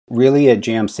Really, at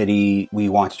Jam City, we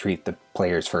want to treat the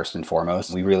players first and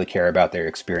foremost. We really care about their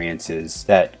experiences.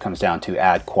 That comes down to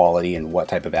ad quality and what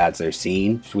type of ads they're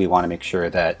seeing. We want to make sure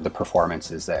that the performance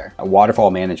is there.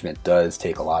 Waterfall management does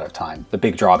take a lot of time. The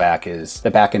big drawback is the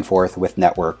back and forth with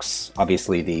networks,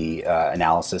 obviously the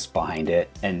analysis behind it,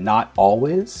 and not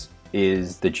always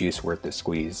is the juice worth the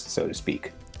squeeze, so to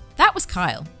speak. That was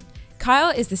Kyle.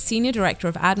 Kyle is the Senior Director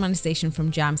of Ad Monetization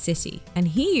from Jam City, and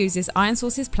he uses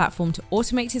ironSource's platform to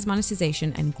automate his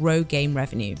monetization and grow game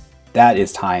revenue. That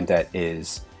is time that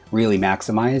is really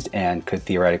maximized and could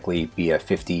theoretically be a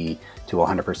 50 to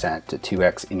 100% to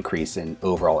 2x increase in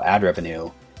overall ad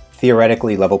revenue.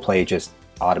 Theoretically, Level Play just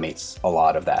automates a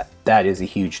lot of that. That is a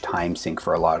huge time sink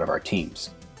for a lot of our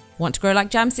teams. Want to grow like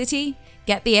Jam City?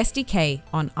 Get the SDK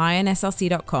on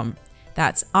ironslc.com.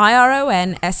 That's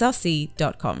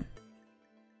IRONSLC.com.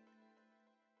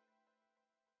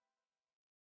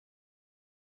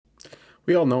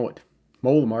 We all know it.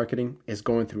 Mobile marketing is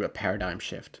going through a paradigm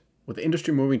shift. With the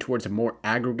industry moving towards a more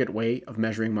aggregate way of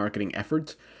measuring marketing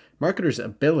efforts, marketers'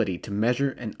 ability to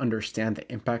measure and understand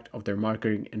the impact of their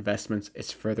marketing investments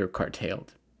is further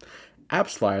curtailed.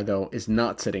 AppsFlyer, though, is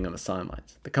not sitting on the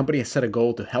sidelines. The company has set a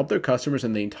goal to help their customers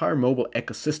and the entire mobile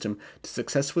ecosystem to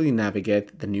successfully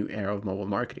navigate the new era of mobile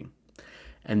marketing.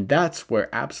 And that's where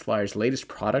AppsFlyer's latest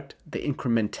product, the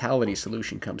Incrementality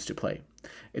solution, comes to play.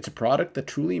 It's a product that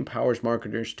truly empowers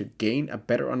marketers to gain a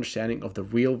better understanding of the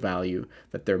real value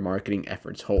that their marketing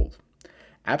efforts hold.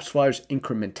 AppsFlyer's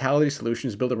Incrementality solution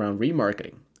is built around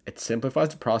remarketing. It simplifies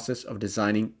the process of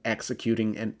designing,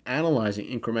 executing, and analyzing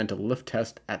incremental lift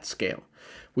tests at scale,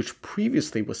 which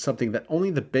previously was something that only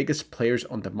the biggest players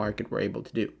on the market were able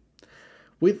to do.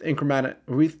 With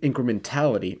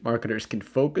incrementality, marketers can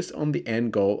focus on the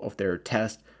end goal of their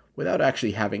test without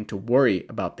actually having to worry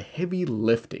about the heavy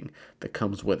lifting that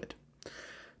comes with it.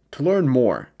 To learn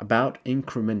more about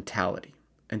incrementality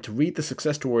and to read the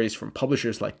success stories from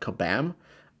publishers like Kabam,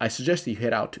 I suggest that you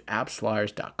head out to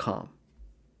appsflyers.com.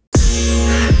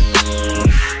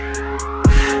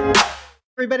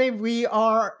 Everybody, we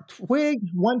are Twig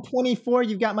 124.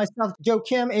 You've got myself, Joe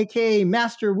Kim, aka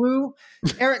Master Wu,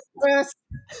 Eric Chris,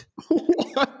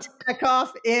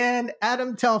 Eckhoff, and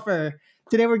Adam Telfer.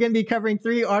 Today we're going to be covering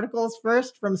 3 articles.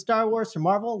 First, from Star Wars to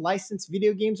Marvel, licensed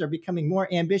video games are becoming more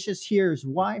ambitious. Here's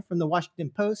why, from the Washington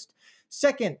Post.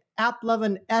 Second,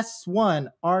 AppLovin S1,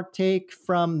 our take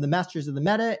from the Masters of the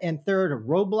Meta. And third,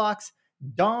 Roblox,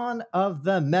 Dawn of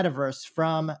the Metaverse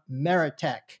from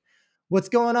Meritech. What's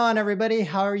going on, everybody?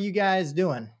 How are you guys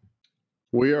doing?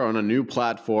 We are on a new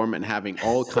platform and having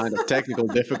all kind of technical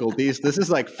difficulties. This is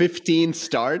like 15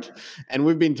 start, and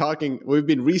we've been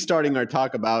restarting our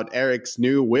talk about Eric's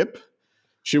new whip.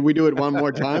 Should we do it one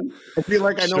more time? I feel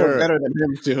like I know it better than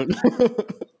him soon.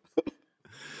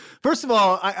 First of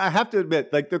all, I have to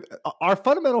admit, like our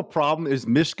fundamental problem is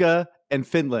Mishka and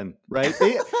Finland, right?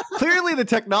 Clearly, the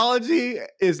technology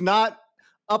is not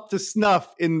up to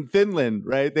snuff in Finland,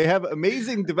 right? They have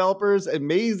amazing developers,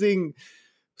 amazing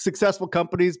successful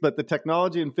companies, but the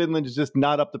technology in Finland is just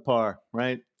not up to par,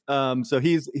 right? So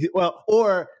he's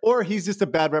just a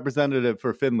bad representative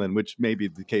for Finland, which may be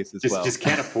the case as well. Just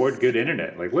can't afford good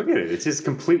internet. Like, look at it; it's just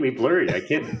completely blurry. I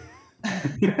can't.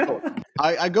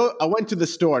 I went to the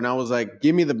store and I was like,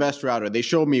 "Give me the best router." They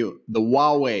showed me the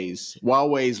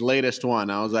Huawei's latest one.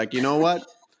 I was like, you know what?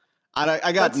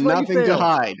 I got nothing to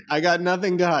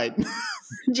hide.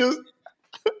 Just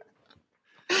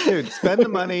dude, spend the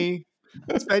money.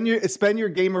 Spend your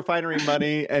game refinery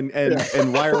money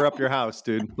and wire up your house,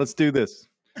 dude. Let's do this.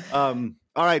 All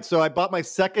right, so I bought my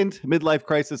second midlife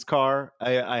crisis car.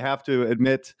 I have to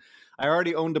admit, I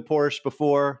already owned a Porsche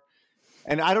before,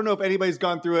 and I don't know if anybody's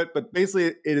gone through it, but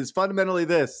basically it is fundamentally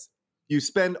this. You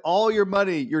spend all your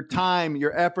money, your time,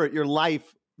 your effort, your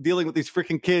life dealing with these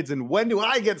freaking kids, and when do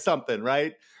I get something,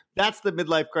 right? That's the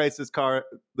midlife crisis car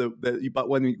that you bought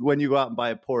when you go out and buy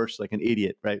a Porsche like an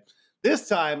idiot, right? This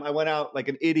time I went out like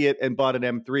an idiot and bought an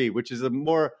M3, which is a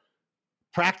more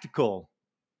practical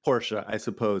Porsche, I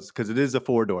suppose, because it is a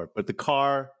 4-door, but the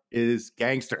car is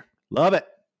gangster. Love it.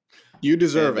 You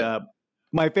deserve it.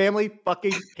 My family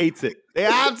fucking hates it. They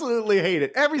absolutely hate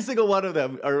it. Every single one of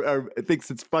them thinks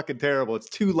it's fucking terrible. It's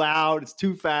too loud. It's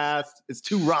too fast. It's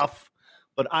too rough.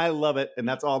 But I love it, and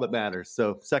that's all that matters.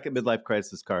 So, second midlife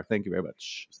crisis car. Thank you very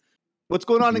much. What's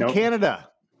going on in Canada?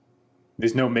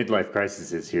 There's no midlife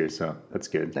crises here, so that's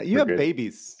good. You have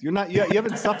babies. You're not. You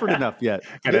haven't suffered enough yet.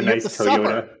 Got a nice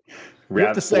Toyota. You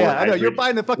have to say, I know you're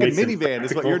buying the fucking minivan.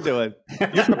 Is what you're doing.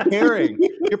 You're preparing.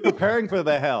 You're preparing for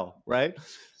the hell, right?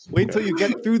 Wait till you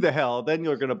get through the hell, then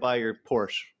you're going to buy your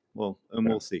Porsche. Well, and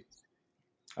we'll see.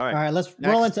 All All right. right, let's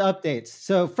Next. roll into updates.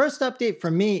 So first update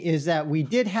for me is that we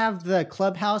did have the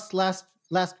Clubhouse last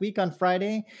week on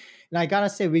Friday. And I gotta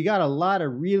say, we got a lot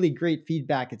of really great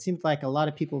feedback. It seems like a lot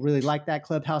of people really like that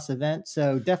Clubhouse event.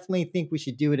 So definitely think we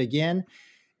should do it again.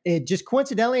 It just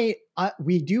coincidentally,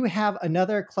 we do have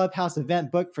another Clubhouse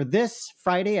event booked for this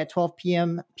Friday at 12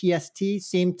 p.m. PST,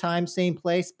 same time, same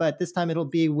place, but this time it'll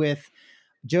be with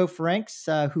Joe Franks,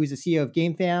 who's the CEO of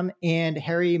GameFam, and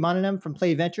Harry Moninam from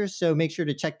Play Ventures. So make sure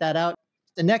to check that out.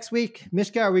 The next week,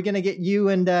 Mishka, are we going to get you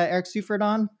and Eric Suford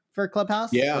on for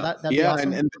Clubhouse? Yeah, that'd be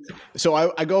awesome. and so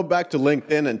I go back to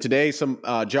LinkedIn, and today some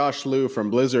Josh Liu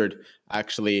from Blizzard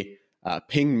actually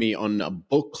pinged me on a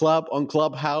book club on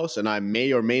Clubhouse, and I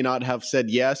may or may not have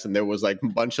said yes, and there was like a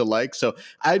bunch of likes. So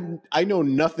I know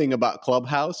nothing about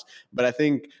Clubhouse, but I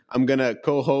think I'm gonna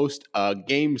co-host a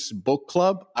games book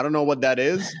club. I don't know what that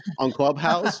is on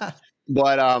Clubhouse.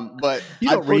 But You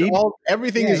don't read?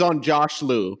 Everything is on Josh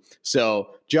Liu.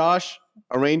 So Josh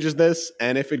arranges this,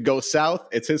 and if it goes south,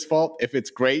 it's his fault. If it's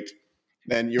great,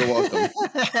 then you're welcome.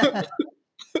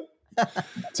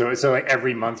 So like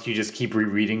every month you just keep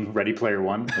rereading Ready Player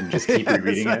One and just keep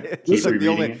rereading it. It's Keep like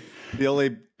rereading it. the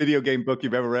only video game book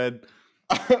you've ever read.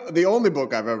 The only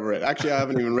book I've ever read. Actually, I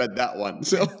haven't even read that one.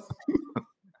 So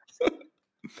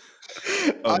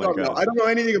I don't know. I don't know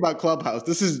anything about Clubhouse.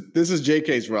 This is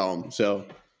JK's realm. So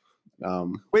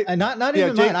Wait, And not Yeah,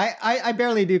 even Jake- mine. I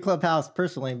barely do Clubhouse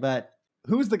personally, but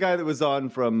who's the guy that was on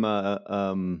from?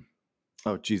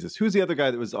 Oh Jesus, who's the other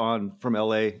guy that was on from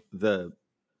LA, the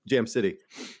Jam City?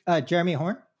 Jeremy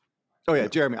Horn. Oh yeah,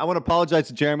 Jeremy. I want to apologize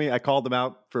to Jeremy. I called him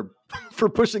out for for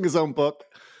pushing his own book,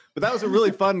 but that was a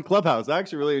really fun Clubhouse. I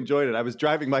actually really enjoyed it. I was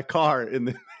driving my car in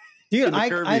the Dude, in the I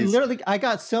Kirby's. literally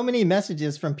got so many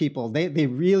messages from people. They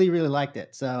really liked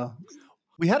it. So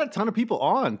We had a ton of people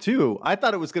on too. I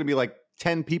thought it was going to be like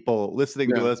 10 people listening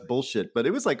to Yeah. us bullshit, but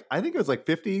it was like, I think it was like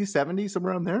 50, 70,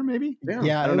 somewhere around there, maybe.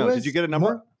 yeah, I don't it know. Did was you get a number?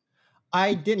 more-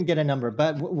 I didn't get a number,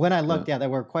 but when I looked, yeah, there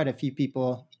were quite a few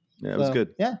people. Yeah, it was So,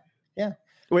 good. Yeah.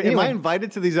 Wait, am I Anyway.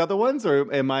 invited to these other ones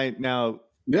or am I now?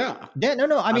 yeah. Yeah,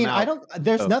 no. I mean, I out. don't.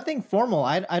 There's Oh. nothing formal.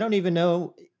 I don't even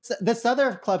know. This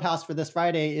other Clubhouse for this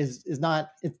Friday is not.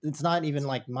 It's not even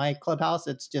like my Clubhouse.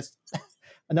 It's just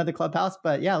another Clubhouse.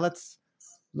 But yeah, let's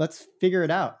figure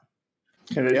it out.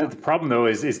 And the problem though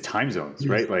is time zones,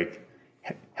 right? Like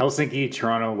Helsinki,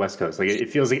 Toronto, West Coast. Like it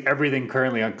feels like everything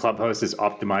currently on Clubhouse is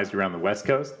optimized around the West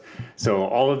Coast. So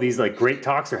all of these like great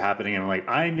talks are happening, and I'm like,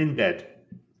 I'm in bed.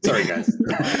 Sorry, guys.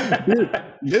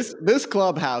 This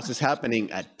Clubhouse is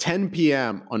happening at 10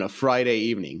 p.m. on a Friday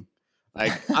evening.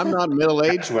 Like I'm not middle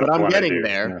aged, That's what but I I'm wanna getting do,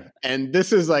 there, yeah. and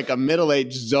this is like a middle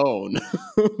aged zone.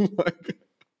 Like,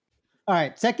 All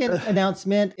right. Second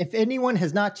announcement. If anyone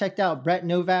has not checked out Brett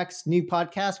Novak's new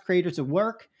podcast, Creators of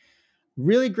Work,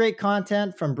 really great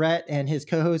content from Brett and his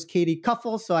co-host Katie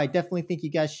Kuffel. So I definitely think you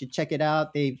guys should check it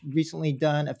out. They've recently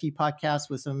done a few podcasts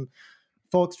with some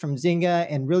folks from Zynga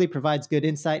and really provides good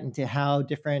insight into how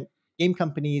different game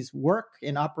companies work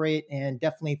and operate, and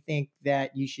definitely think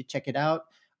that you should check it out.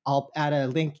 I'll add a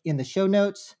link in the show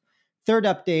notes. Third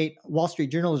update, Wall Street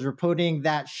Journal is reporting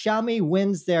that Xiaomi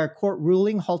wins their court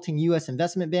ruling halting US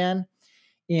investment ban.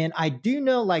 And I do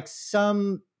know like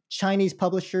some Chinese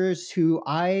publishers who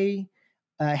I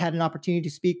had an opportunity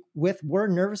to speak with were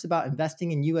nervous about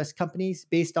investing in US companies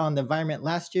based on the environment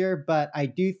last year. But I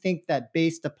do think that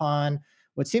based upon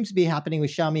what seems to be happening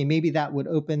with Xiaomi, maybe that would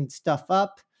open stuff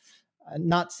up.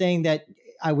 Not saying that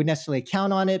I would necessarily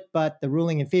count on it, but the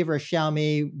ruling in favor of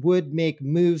Xiaomi would make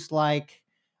moves like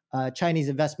Chinese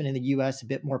investment in the US a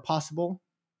bit more possible.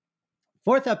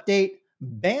 Fourth update,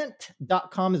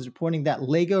 Bant.com is reporting that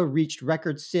Lego reached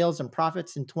record sales and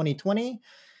profits in 2020.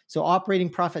 So operating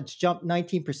profits jumped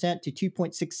 19% to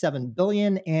 2.67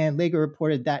 billion, and Lego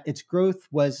reported that its growth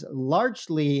was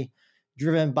largely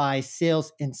driven by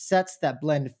sales in sets that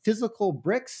blend physical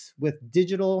bricks with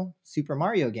digital Super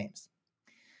Mario games.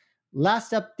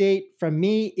 Last update from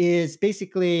me is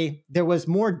basically there was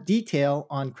more detail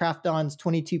on Krafton's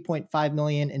 22.5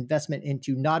 million investment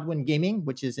into Nodwin Gaming,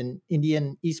 which is an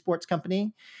Indian esports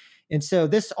company. And so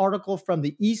this article from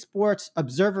the Esports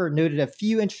Observer noted a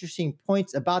few interesting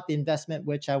points about the investment,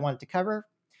 which I wanted to cover.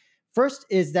 First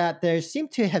is that there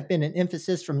seemed to have been an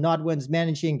emphasis from Nodwin's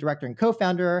managing director and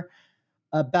co-founder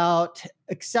about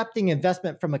accepting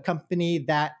investment from a company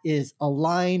that is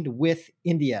aligned with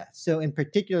India. So in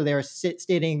particular, they're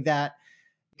stating that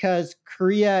because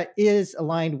Korea is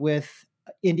aligned with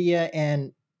India,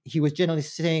 and he was generally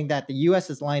saying that the US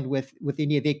is aligned with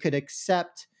India, they could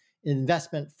accept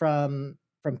investment from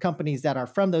companies that are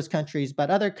from those countries. But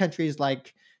other countries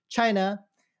like China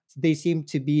they seem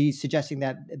to be suggesting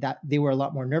that they were a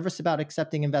lot more nervous about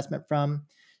accepting investment from.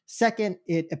 Second,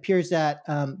 it appears that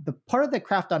the part of the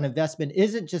Krafton investment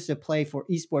isn't just a play for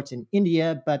esports in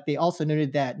India, but they also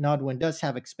noted that Nodwin does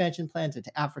have expansion plans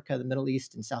into Africa, the Middle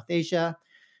East, and South Asia.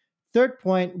 Third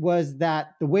point was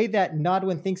that the way that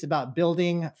Nodwin thinks about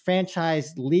building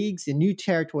franchise leagues in new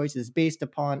territories is based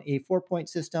upon a 4-point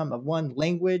system of 1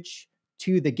 language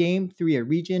to the game, 3 a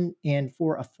region, and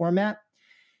 4 a format.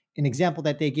 An example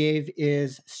that they gave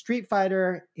is Street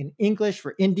Fighter in English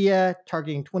for India,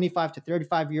 targeting 25 to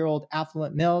 35-year-old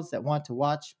affluent males that want to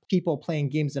watch people playing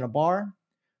games in a bar.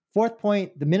 Fourth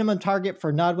point, the minimum target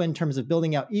for Nodwin in terms of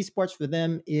building out esports for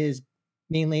them is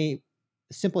mainly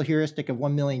a simple heuristic of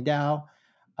 1 million DAO.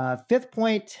 Fifth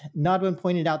point, Nodwin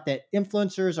pointed out that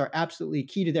influencers are absolutely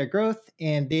key to their growth,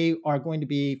 and they are going to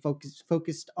be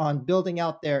focused on building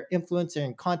out their influencer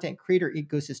and content creator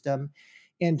ecosystem,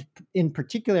 and in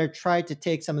particular, try to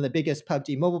take some of the biggest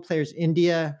PUBG mobile players in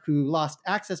India who lost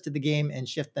access to the game and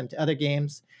shift them to other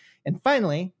games. And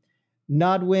finally,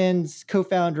 Nodwin's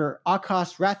co-founder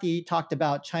Akash Rathi talked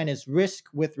about China's risk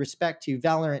with respect to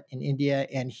Valorant in India,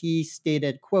 and he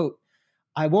stated, quote,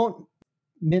 "I won't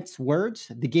mince words.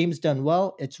 The game's done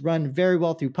well. It's run very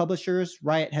well through publishers.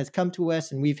 Riot has come to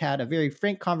us, and we've had a very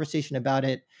frank conversation about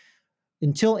it.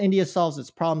 Until India solves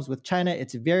its problems with China,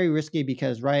 it's very risky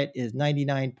because Riot is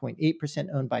 99.8%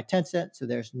 owned by Tencent, so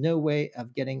there's no way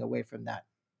of getting away from that."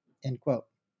 End quote.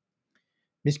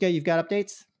 Mishka, you've got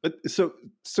updates? But so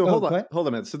hold on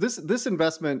a minute. So this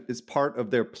investment is part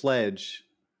of their pledge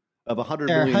of $100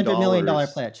 million. $100 million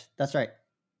pledge. That's right.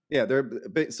 Yeah,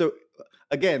 so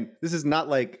again, this is not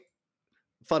like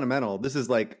fundamental. This is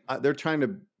like they're trying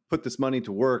to put this money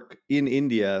to work in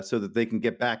India so that they can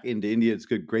get back into India's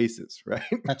good graces, right?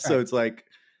 That's So right. it's like,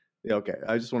 yeah, okay,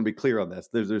 I just want to be clear on this.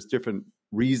 There's different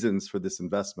reasons for this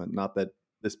investment, not that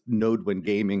this Nodwin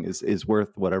Gaming is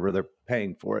worth whatever they're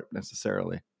paying for it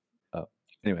necessarily.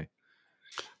 Anyway.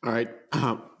 All right.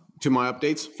 To my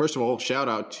updates. First of all, shout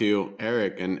out to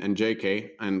Eric and JK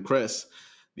and Chris.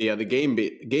 The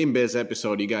Game Biz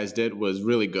episode you guys did was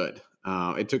really good.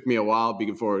 It took me a while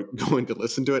before going to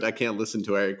listen to it. I can't listen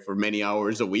to Eric for many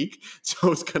hours a week, so I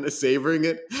was kind of savoring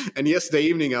it. And yesterday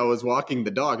evening, I was walking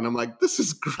the dog, and I'm like, "This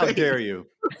is great! How dare you?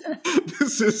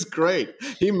 This is great."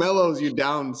 He mellows you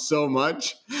down so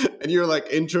much, and you're like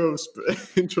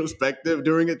introspective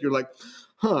during it. You're like,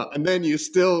 "Huh," and then you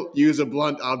still use a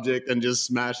blunt object and just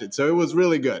smash it. So it was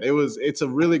really good. It's a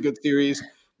really good series.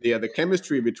 The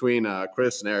chemistry between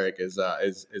Chris and Eric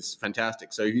is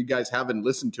fantastic. So if you guys haven't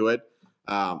listened to it,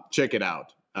 check it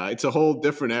out. It's a whole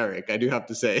different Eric, I do have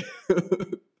to say.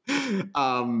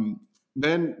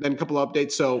 Then a couple of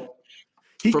updates. So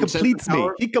he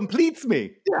completes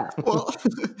me. Yeah. Well,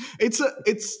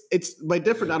 it's by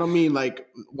different. I don't mean like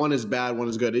one is bad, one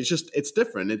is good. It's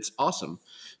different. It's awesome.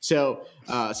 So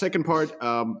second part,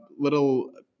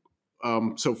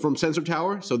 so from Sensor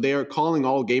Tower, so they are calling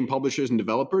all game publishers and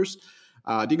developers.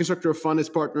 Deconstructor of Fun is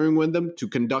partnering with them to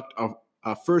conduct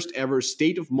a first ever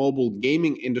State of Mobile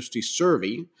Gaming Industry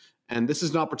survey. And this is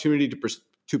an opportunity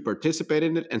to participate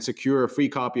in it and secure a free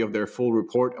copy of their full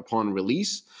report upon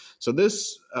release. So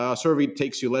this survey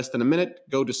takes you less than a minute.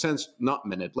 Less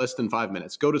than 5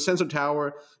 minutes. Go to Sensor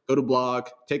Tower, go to blog,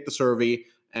 take the survey,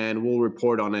 and we'll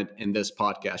report on it in this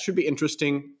podcast. Should be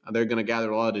interesting. They're going to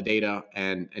gather a lot of data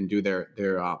and do their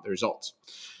results.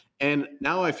 And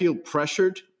now I feel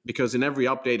pressured because in every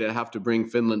update I have to bring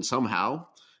Finland somehow.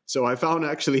 So I found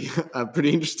actually a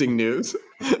pretty interesting news.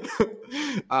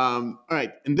 All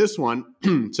right, in this one,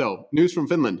 so news from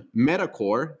Finland.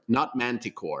 Metacore, not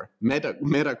Manticore,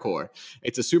 Metacore.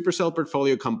 It's a Supercell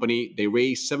portfolio company. They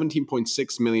raised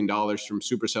 $17.6 million from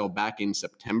Supercell back in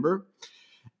September.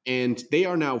 And they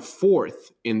are now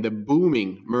fourth in the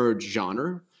booming merge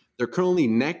genre. They're currently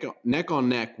neck on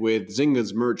neck with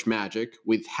Zynga's Merge Magic,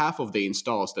 with half of the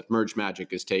installs that Merge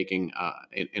Magic is taking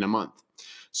in a month.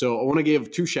 So I want to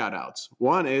give 2 shout outs.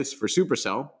 One is for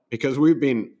Supercell, because we've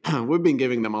been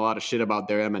giving them a lot of shit about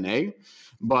their M&A,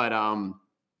 but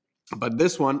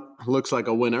this one looks like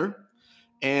a winner.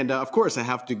 And of course, I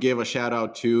have to give a shout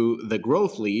out to the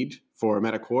growth lead for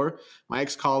Metacore, my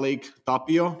ex-colleague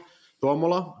Tapio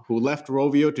Tuomola, who left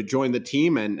Rovio to join the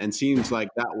team, and seems like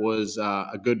that was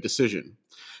a good decision.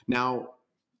 Now,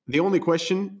 the only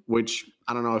question, which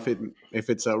I don't know if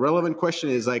it's a relevant question,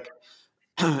 is like,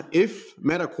 if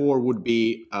Metacore would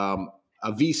be a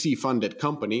VC-funded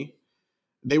company,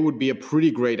 they would be a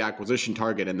pretty great acquisition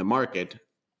target in the market.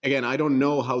 Again, I don't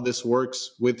know how this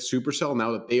works with Supercell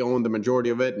now that they own the majority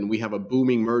of it, and we have a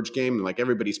booming merge game, like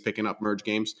everybody's picking up merge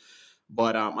games.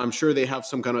 but I'm sure they have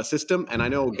some kind of system. And I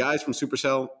know guys from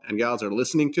Supercell and gals are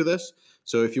listening to this.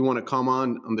 So if you want to come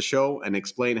on the show and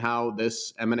explain how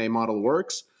this M&A model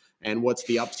works and what's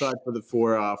the upside for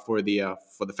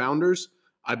the founders,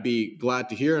 I'd be glad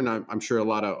to hear, and I'm sure a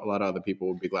lot of other people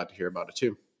would be glad to hear about it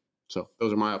too. So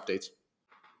those are my updates.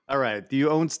 All right. Do you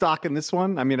own stock in this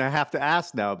one? I mean, I have to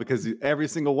ask now because every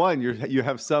single one you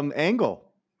have some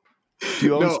angle. Do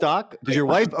you own stock? Does your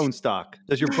wife own stock?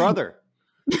 Does your brother?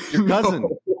 Your cousin?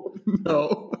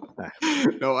 No,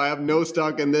 I have no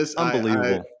stock in this.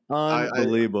 Unbelievable.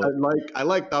 Unbelievable. I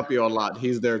like Tapio a lot.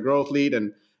 He's their growth lead,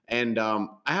 and I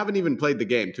haven't even played the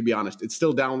game, to be honest. It's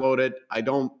still downloaded.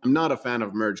 I'm not a fan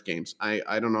of merge games.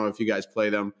 I don't know if you guys play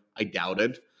them. I doubt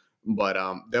it, but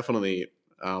definitely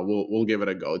we'll give it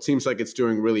a go. It seems like it's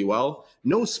doing really well.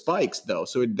 No spikes though,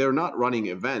 so they're not running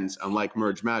events unlike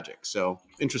Merge Magic. So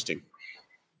interesting.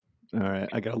 All right,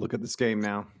 I gotta look at this game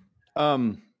now.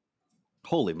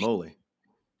 Holy moly!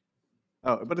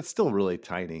 Oh, but it's still really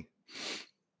tiny.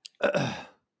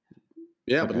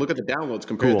 Yeah, but look at the downloads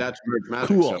compared to that to Merge Magic.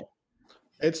 Cool. So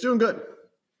it's doing good.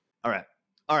 All right.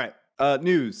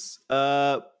 News.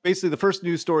 Basically, the first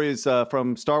news story is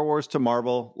from Star Wars to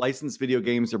Marvel. Licensed video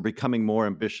games are becoming more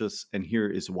ambitious, and here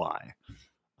is why.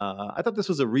 I thought this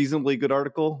was a reasonably good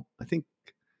article. I think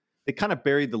they kind of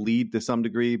buried the lead to some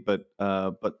degree, but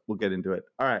we'll get into it.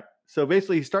 All right. So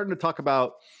basically, he's starting to talk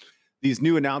about these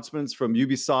new announcements from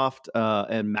Ubisoft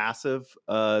and Massive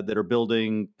that are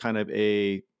building kind of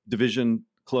a Division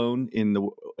clone in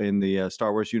the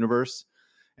Star Wars universe.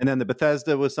 And then the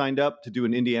Bethesda was signed up to do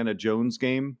an Indiana Jones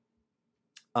game.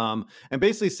 And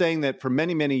basically saying that for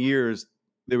many, many years,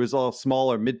 there was all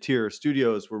smaller mid-tier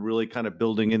studios were really kind of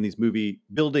building these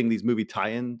movie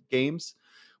tie-in games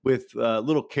with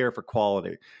little care for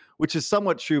quality, which is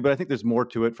somewhat true, but I think there's more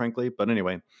to it, frankly. But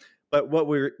anyway, but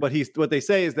what they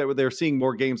say is that they're seeing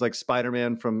more games like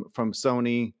Spider-Man from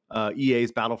Sony,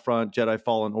 EA's Battlefront, Jedi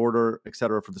Fallen Order,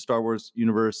 etc. for the Star Wars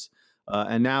universe.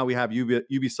 And now we have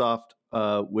Ubisoft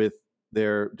with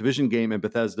their Division game and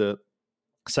Bethesda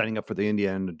signing up for the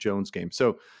Indiana Jones game.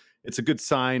 So it's a good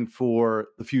sign for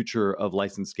the future of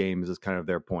licensed games is kind of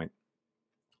their point.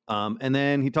 And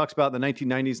then he talks about the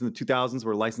 1990s and the 2000s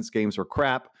where licensed games were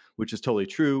crap, which is totally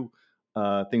true.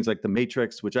 Things like The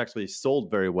Matrix, which actually sold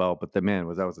very well, but that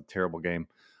was a terrible game.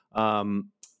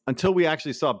 Until we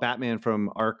actually saw Batman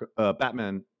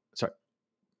Arkham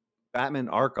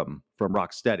from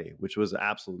Rocksteady, which was an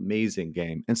absolute amazing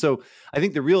game. And so I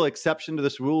think the real exception to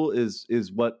this rule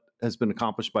is what has been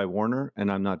accomplished by Warner.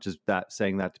 And I'm not just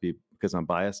saying that to be because I'm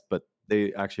biased, but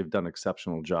they actually have done an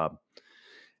exceptional job.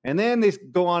 And then they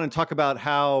go on and talk about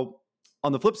how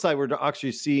on the flip side, we're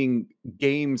actually seeing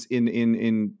games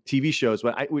in TV shows,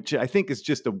 which I think is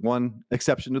just a one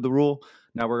exception to the rule.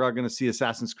 Now we're going to see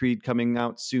Assassin's Creed coming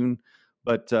out soon,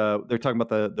 but they're talking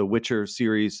about the Witcher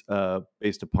series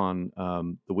based upon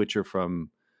The Witcher from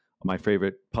my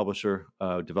favorite publisher,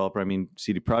 developer,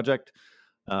 CD Projekt.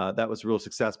 That was a real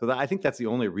success, but I think that's the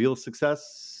only real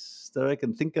success that I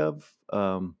can think of.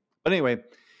 But anyway,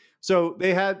 so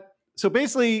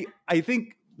basically, I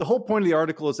think the whole point of the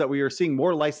article is that we are seeing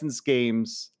more licensed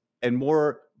games and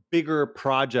more bigger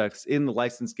projects in the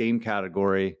licensed game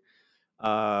category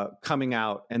coming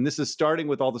out. And this is starting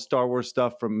with all the Star Wars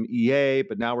stuff from EA,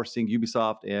 but now we're seeing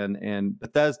Ubisoft and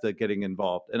Bethesda getting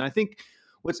involved. And I think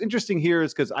what's interesting here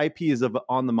is because IP is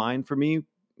on the mind for me,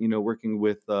 working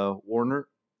with Warner.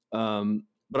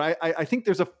 But I think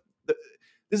this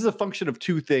is a function of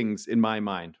two things in my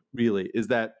mind, really, is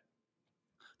that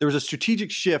there was a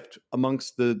strategic shift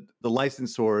amongst the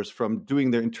licensors from doing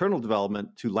their internal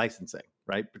development to licensing,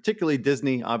 right? Particularly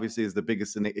Disney, obviously, is the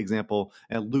biggest example,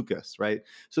 and Lucas, right?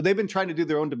 So they've been trying to do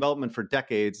their own development for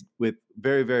decades with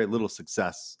very, very little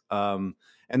success. And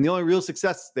the only real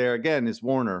success there, again, is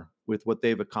Warner with what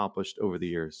they've accomplished over the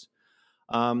years.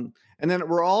 And then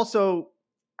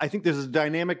I think there's a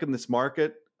dynamic in this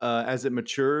market as it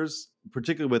matures,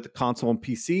 particularly with the console and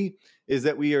PC, is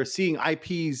that we are seeing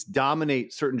IPs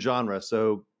dominate certain genres.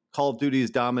 So Call of Duty is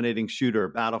dominating shooter,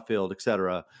 Battlefield,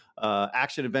 etc.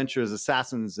 Action adventures,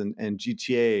 Assassins, and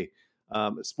GTA.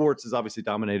 Sports is obviously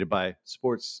dominated by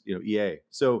sports, EA.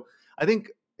 So I think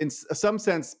in some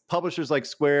sense, publishers like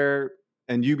Square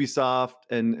and Ubisoft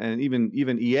and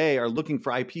even EA are looking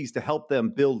for IPs to help them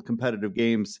build competitive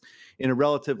games in a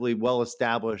relatively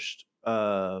well-established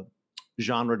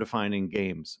genre-defining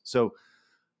games. So,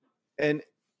 and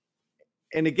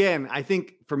again, I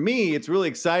think for me, it's really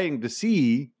exciting to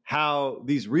see how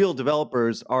these real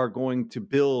developers are going to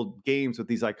build games with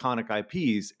these iconic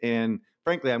IPs. And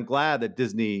frankly, I'm glad that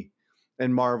Disney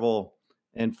and Marvel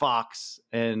and Fox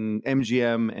and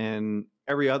MGM and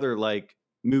every other like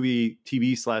movie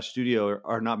TV / studio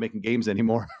are not making games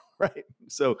anymore, right?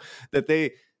 So that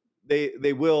they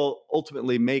will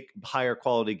ultimately make higher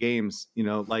quality games, you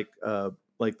know, like the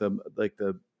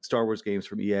Star Wars games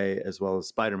from EA as well as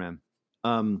Spider-Man.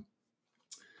 And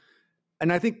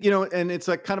I think, you know, and it's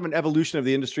like kind of an evolution of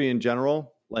the industry in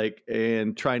general, like,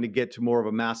 and trying to get to more of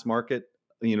a mass market,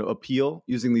 you know, appeal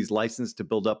using these licenses to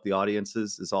build up the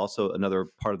audiences is also another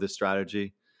part of this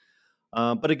strategy.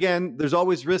 But again, there's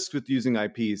always risks with using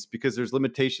IPs because there's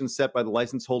limitations set by the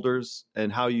license holders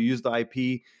and how you use the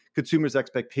IP. Consumers'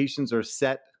 expectations are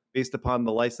set based upon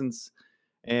the license.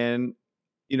 And,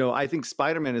 you know, I think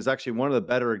Spider-Man is actually one of the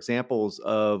better examples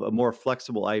of a more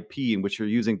flexible IP in which you're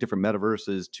using different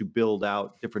metaverses to build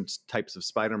out different types of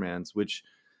Spider-Mans, which,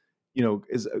 you know,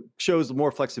 shows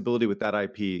more flexibility with that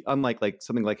IP, unlike like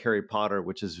something like Harry Potter,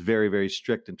 which is very, very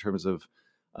strict in terms of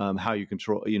how you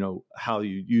control, you know, how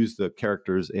you use the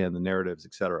characters and the narratives,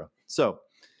 et cetera. So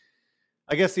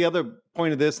I guess the other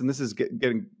point of this, and this is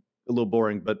getting a little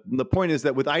boring, but the point is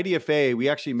that with IDFA, we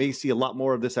actually may see a lot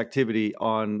more of this activity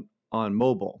on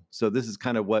mobile. So this is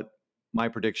kind of what my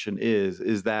prediction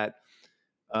is that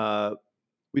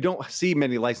we don't see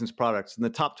many licensed products in the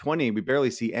top 20. We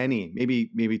barely see any,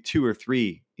 maybe 2 or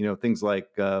 3, you know, things like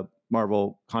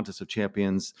Marvel Contest of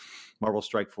Champions, Marvel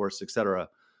Strike Force, etc.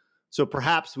 So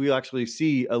perhaps we'll actually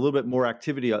see a little bit more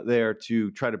activity out there to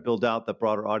try to build out the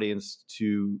broader audience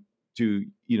to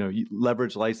you know,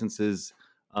 leverage licenses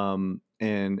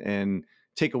and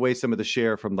take away some of the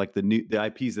share from like the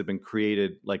IPs that have been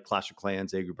created, like Clash of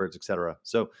Clans, Angry Birds, etc.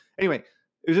 So anyway,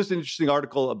 it was just an interesting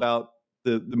article about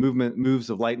the moves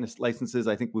of licenses.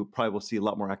 I think we probably will see a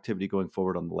lot more activity going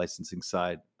forward on the licensing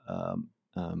side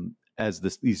as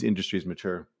these industries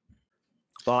mature.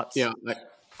 Thoughts? Yeah,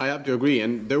 I have to agree.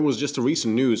 And there was just a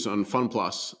recent news on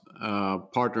FunPlus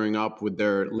partnering up with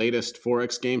their latest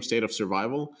 4X game, State of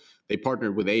Survival. They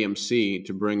partnered with AMC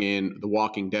to bring in The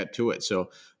Walking Dead to it. So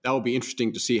that will be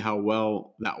interesting to see how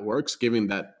well that works, given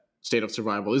that State of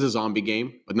Survival is a zombie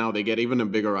game, but now they get even a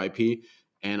bigger IP.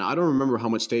 And I don't remember how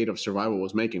much State of Survival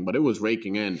was making, but it was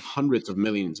raking in hundreds of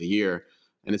millions a year.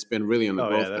 And it's been really on the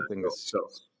growth. Yeah, that thing is, so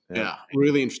yeah,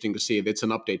 really interesting to see. It's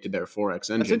an update to their 4X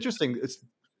engine. That's interesting.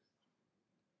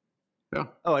 Yeah.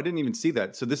 Oh, I didn't even see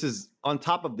that. So this is on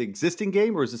top of the existing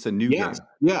game, or is this a new game?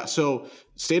 Yeah. So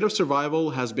State of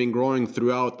Survival has been growing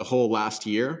throughout the whole last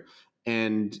year,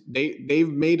 and they've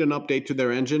made an update to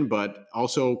their engine, but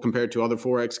also compared to other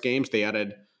 4X games, they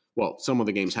added, well, some of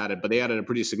the games had it, but they added a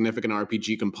pretty significant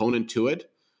RPG component to it,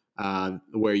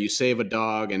 where you save a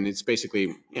dog, and it's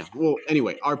basically,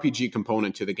 RPG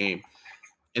component to the game.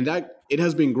 And that it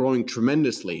has been growing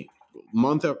tremendously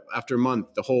month after month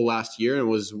the whole last year, and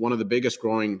was one of the biggest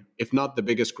growing, if not the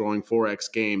biggest growing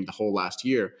 4X game the whole last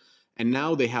year. And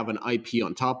now they have an IP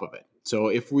on top of it. So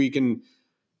if we can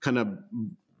kind of,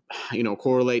 you know,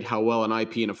 correlate how well an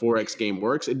IP in a 4X game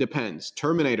works, it depends.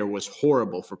 Terminator was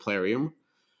horrible for Plarium,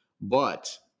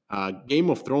 but Game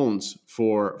of Thrones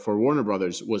for Warner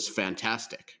Brothers was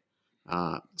fantastic.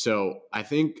 So I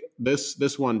think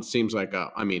this one seems like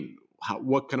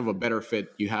what kind of a better fit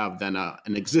you have than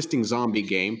an existing zombie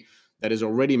game that is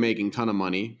already making a ton of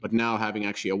money, but now having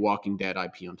actually a Walking Dead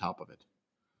IP on top of it.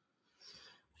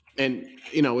 And,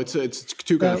 you know, it's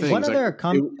two kind of things. One other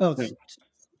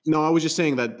No, I was just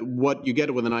saying that what you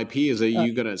get with an IP is that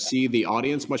you're going to see the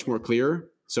audience much more clear,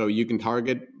 so you can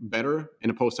target better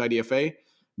in a post-IDFA.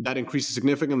 That increases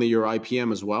significantly your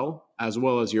IPM as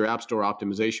well as your App Store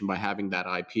optimization by having that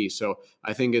IP. So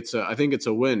I think it's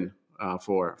a win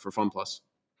for FunPlus.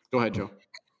 Go ahead, Joe.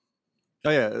 Oh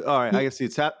yeah, all right. I guess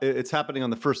it's happening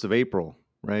on the 1st of April,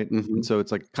 right? Mm-hmm. And so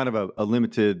it's like kind of a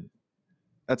limited.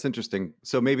 That's interesting.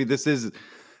 So maybe this is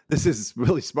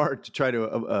really smart to try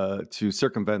to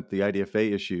circumvent the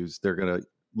IDFA issues. They're going to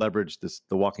leverage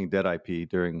the Walking Dead IP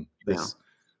during this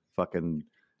fucking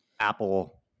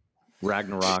Apple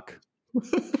Ragnarok.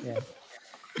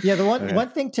 Yeah, the one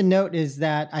thing to note is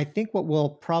that I think what we'll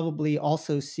probably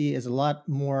also see is a lot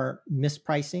more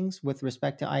mispricings with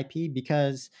respect to IP,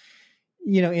 because,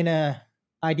 you know, in a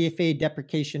IDFA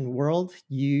deprecation world,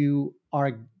 you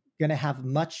are going to have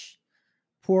much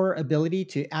poor ability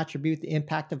to attribute the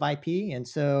impact of IP, and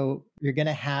so you're going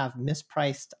to have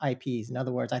mispriced IPs. In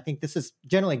other words, I think this is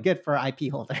generally good for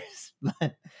IP holders.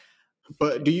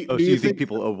 But do you think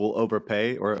people will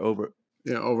overpay or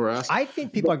overask? I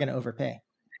think people are going to overpay.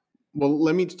 Well,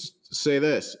 let me just say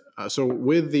this. So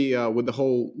with the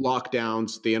whole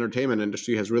lockdowns, the entertainment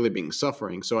industry has really been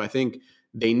suffering. So I think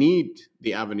they need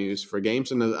the avenues for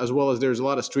games, and as well as there's a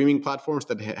lot of streaming platforms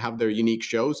that have their unique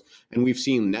shows, and we've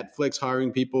seen Netflix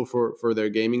hiring people for their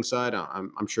gaming side.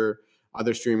 I'm sure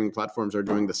other streaming platforms are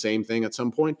doing the same thing at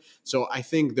some point. So I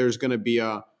think there's going to be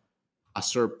a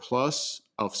surplus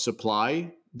of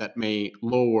supply that may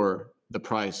lower the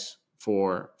price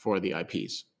for the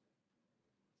IPs.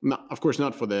 Not, of course,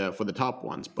 not for the top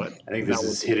ones, but I think this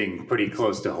is hitting pretty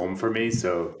close to home for me.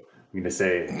 So I'm going to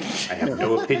say I have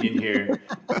no opinion here.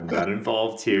 I'm not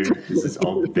involved here. This is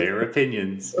all their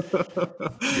opinions.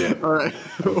 Yeah. All right,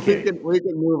 Okay. we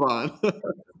can move on.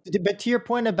 But to your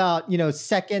point about,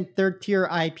 second, third tier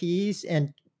IPs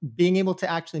and being able to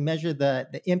actually measure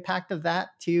the impact of that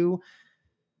to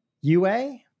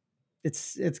UA,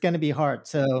 it's going to be hard.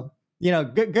 So,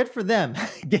 good for them.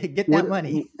 Get that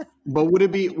money. But would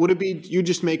it be you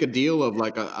just make a deal of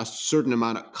like a certain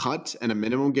amount of cut and a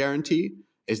minimum guarantee?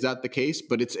 Is that the case?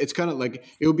 But it's kind of like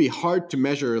it would be hard to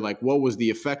measure like what was the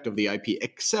effect of the IP,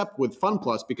 except with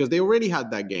FunPlus, because they already had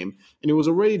that game and it was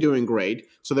already doing great.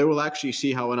 So they will actually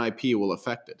see how an IP will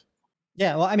affect it.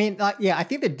 Yeah, well, I mean, I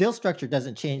think the deal structure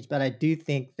doesn't change, but I do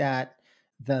think that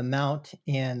the amount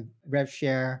and rev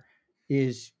share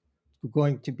is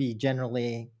going to be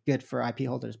generally good for IP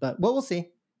holders. But we'll see.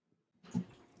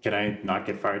 Can I not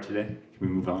get fired today? Can we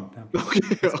move on now? Okay,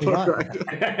 move all on.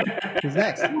 right. Who's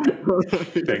next?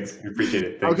 Thanks. I appreciate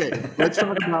it. Thanks. Okay,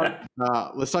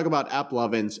 let's talk about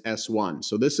AppLovin's S1.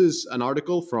 So this is an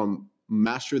article from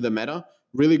Master the Meta.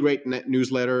 Really great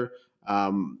newsletter.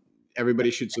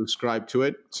 Everybody should subscribe to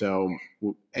it. So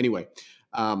anyway,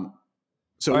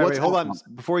 so wait, hold on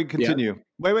before you continue.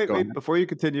 Yeah. Wait. Before you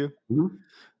continue,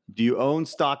 do you own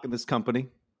stock in this company?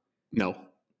 No.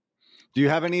 Do you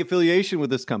have any affiliation with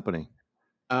this company?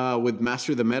 With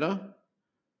Master the Meta?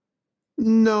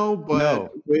 No,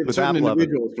 but with certain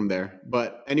individuals from there.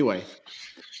 But anyway,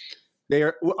 they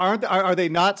are they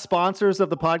not sponsors of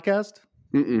the podcast?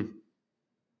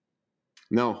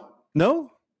 No. No?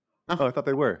 Oh, I thought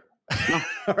they were. No.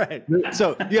 All right.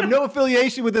 So you have no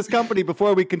affiliation with this company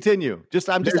before we continue.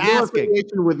 I'm just asking. No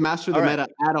affiliation with Master the Meta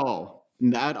at all.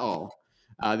 At all.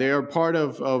 They are part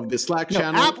of the Slack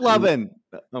channel. AppLovin.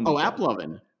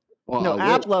 AppLovin. Well, no,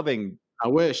 AppLovin. I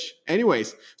wish.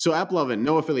 Anyways, so AppLovin,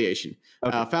 no affiliation.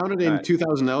 Okay. Founded in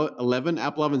 2011,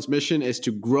 AppLovin's mission is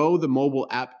to grow the mobile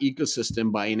app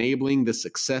ecosystem by enabling the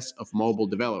success of mobile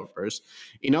developers.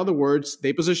 In other words,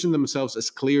 they position themselves as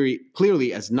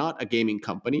clearly as not a gaming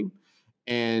company.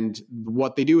 And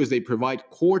what they do is they provide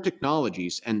core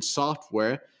technologies and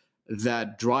software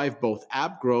that drive both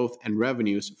app growth and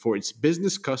revenues for its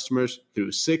business customers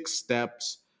through 6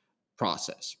 steps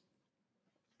process.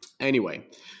 Anyway,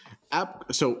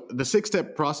 so the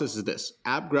 6-step process is this.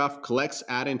 AppGraph collects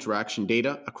ad interaction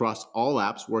data across all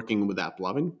apps working with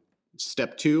AppLovin.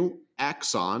 Step 2,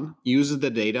 Axon uses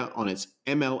the data on its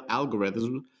ML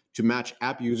algorithm to match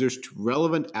app users to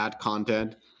relevant ad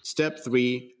content. Step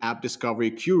 3, App Discovery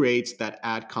curates that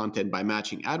ad content by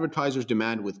matching advertisers'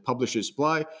 demand with publisher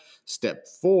supply. Step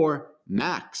 4,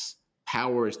 Max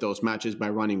powers those matches by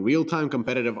running real-time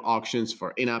competitive auctions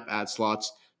for in-app ad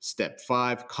slots. Step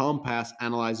 5, Compass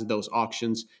analyzes those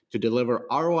auctions to deliver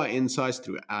ROI insights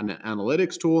through an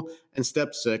analytics tool. And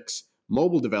step 6,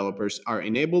 mobile developers are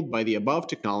enabled by the above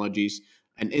technologies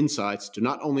and insights to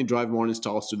not only drive more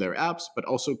installs to their apps, but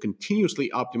also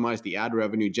continuously optimize the ad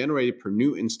revenue generated per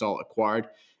new install acquired,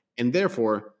 and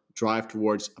therefore drive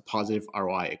towards a positive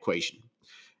ROI equation.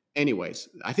 Anyways,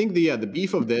 I think the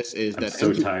beef of this is I'm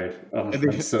so tired.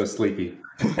 I'm so sleepy.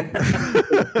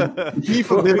 Beef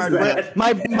of this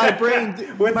my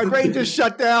brain just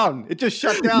shut down. It just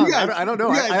shut down. I don't know.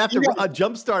 I have to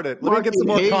jumpstart it. Let me get some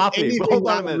more coffee. Hold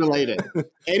on a minute. Related.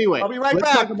 Anyway, I'll be right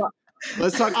back.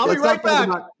 I'll be right back.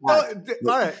 All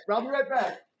right, I'll be right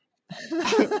back.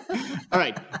 All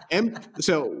right.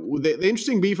 So the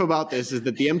interesting beef about this is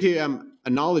that the MTM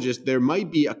acknowledges there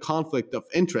might be a conflict of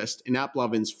interest in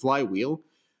AppLovin's flywheel,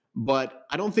 but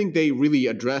I don't think they really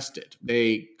addressed it.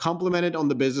 They complimented on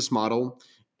the business model,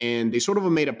 and they sort of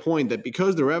made a point that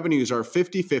because the revenues are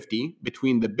 50-50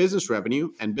 between the business revenue,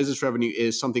 and business revenue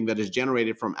is something that is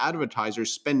generated from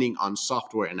advertisers spending on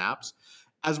software and apps,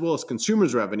 as well as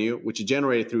consumers revenue, which is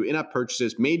generated through in-app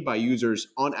purchases made by users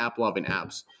on AppLovin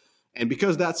apps. And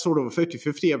because that's sort of a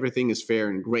 50-50, everything is fair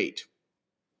and great.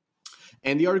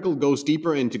 And the article goes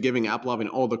deeper into giving AppLovin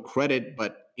all the credit,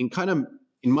 but in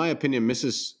my opinion,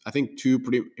 misses, I think, 2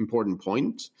 pretty important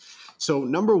points. So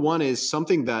number 1 is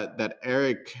something that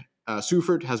Eric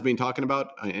Seufert has been talking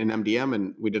about in MDM,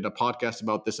 and we did a podcast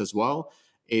about this as well,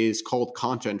 is called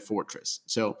Content Fortress.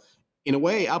 So in a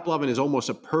way, AppLovin is almost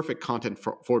a perfect content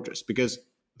fortress because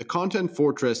The Content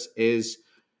Fortress is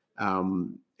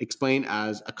explained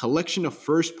as a collection of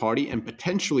first-party and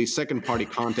potentially second-party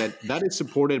content that is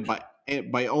supported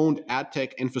by owned ad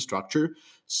tech infrastructure,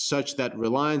 such that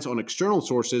reliance on external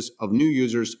sources of new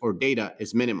users or data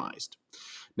is minimized.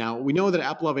 Now, we know that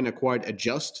AppLovin acquired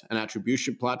Adjust, an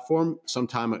attribution platform, some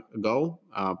time ago,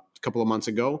 a couple of months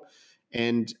ago,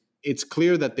 and it's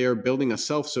clear that they're building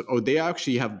they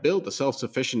actually have built a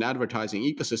self-sufficient advertising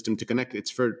ecosystem to connect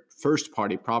its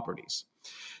first-party properties.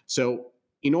 So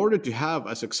in order to have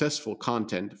a successful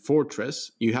content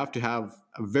fortress, you have to have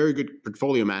a very good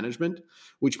portfolio management,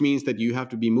 which means that you have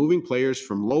to be moving players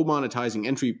from low monetizing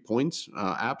entry points,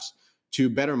 apps,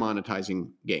 to better monetizing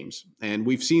games. And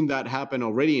we've seen that happen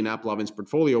already in AppLovin's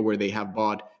portfolio, where they have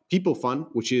bought PeopleFun,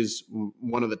 which is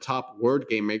one of the top word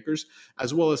game makers,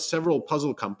 as well as several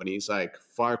puzzle companies like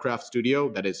Firecraft Studio,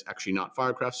 that is actually not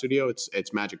Firecraft Studio,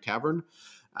 it's Magic Tavern,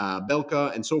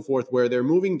 Belka, and so forth, where they're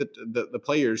moving the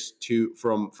players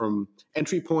from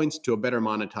entry points to a better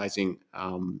monetizing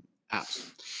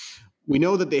apps. We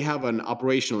know that they have an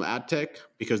operational ad tech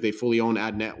because they fully own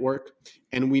ad network.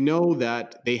 And we know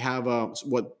that they have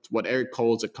what Eric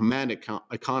calls a command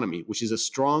economy, which is a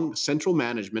strong central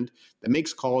management that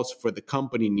makes calls for the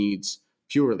company needs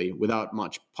purely without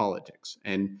much politics.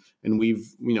 And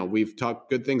we've talked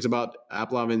good things about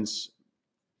AppLovin's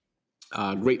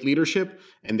great leadership,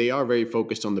 and they are very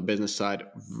focused on the business side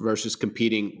versus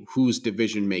competing whose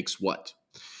division makes what.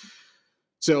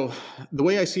 So the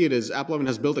way I see it is AppLovin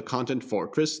has built a content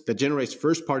fortress that generates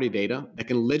first-party data that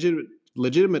can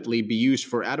legitimately be used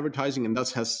for advertising, and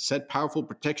thus has set powerful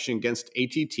protection against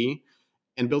ATT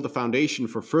and built a foundation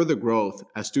for further growth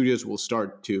as studios will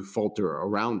start to falter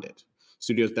around it,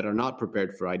 studios that are not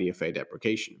prepared for IDFA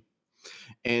deprecation.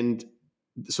 And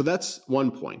so that's one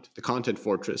point, the content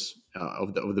fortress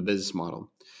of the business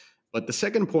model. But the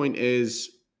second point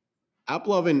is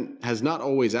AppLovin has not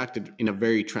always acted in a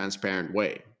very transparent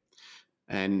way.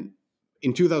 And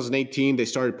in 2018, they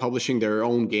started publishing their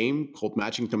own game called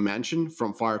Matchington Mansion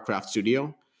from Firecraft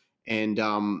Studio. And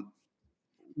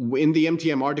in the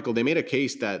MTM article, they made a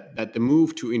case that the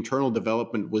move to internal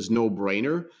development was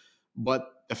no-brainer.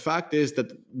 But the fact is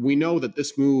that we know that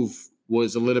this move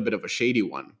was a little bit of a shady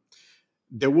one.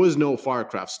 There was no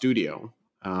Firecraft Studio.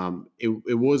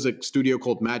 It was a studio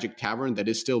called Magic Tavern that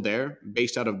is still there,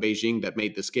 based out of Beijing, that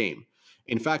made this game.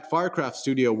 In fact, Firecraft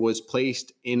Studio was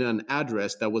placed in an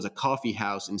address that was a coffee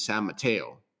house in San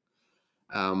Mateo.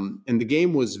 And the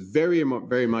game was very,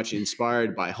 very much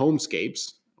inspired by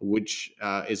Homescapes, which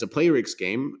is a Playrix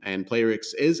game, and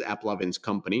Playrix is AppLovin's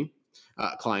company,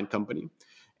 client company.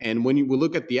 And when we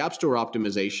look at the App Store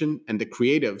optimization and the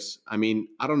creatives, I mean,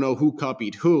 I don't know who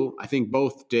copied who. I think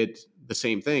both did the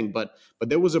same thing, but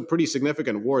there was a pretty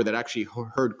significant war that actually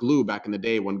hurt Glue back in the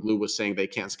day, when Glue was saying they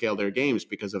can't scale their games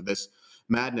because of this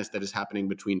madness that is happening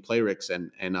between Playrix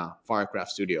and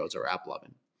Firecraft Studios or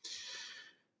AppLovin.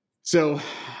 So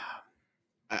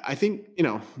I think,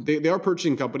 they are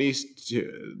purchasing companies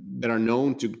that are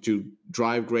known to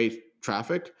drive great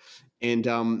traffic. And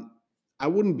I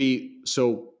wouldn't be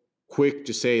so quick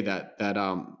to say that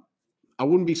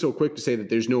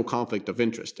there's no conflict of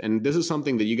interest. And this is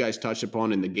something that you guys touched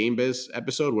upon in the Game Biz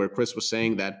episode, where Chris was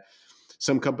saying that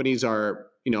some companies are,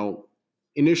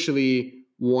 initially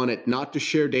wanted not to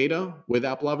share data with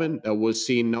AppLovin.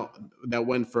 That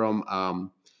went from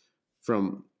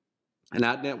an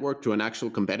ad network to an actual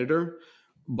competitor,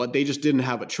 but they just didn't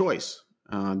have a choice.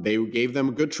 They gave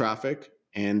them good traffic,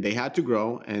 and they had to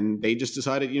grow, and they just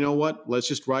decided, you know what, let's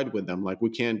just ride with them. Like, we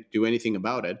can't do anything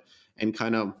about it, and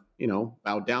kind of,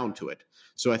 bow down to it.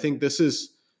 So I think this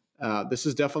is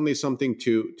definitely something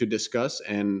to discuss.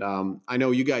 And I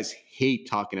know you guys hate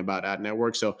talking about ad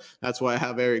networks, so that's why I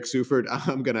have Eric Seufert.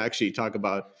 I'm going to actually talk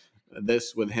about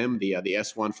this with him, the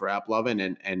S1 for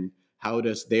AppLovin, and how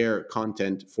does their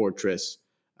content fortress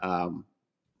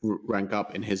rank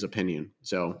up in his opinion.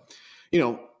 So,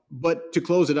 but to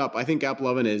close it up, I think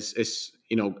AppLovin is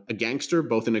a gangster,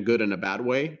 both in a good and a bad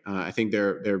way. I think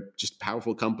they're just a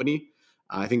powerful company.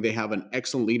 I think they have an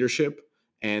excellent leadership,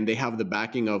 and they have the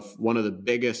backing of one of the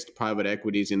biggest private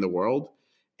equities in the world.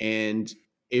 And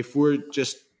if we're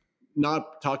just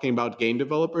not talking about game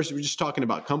developers, we're just talking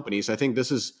about companies. I think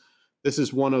this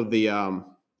is one of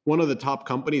the top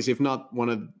companies, if not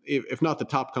the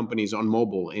top companies on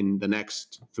mobile in the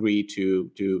next 3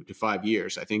 to 5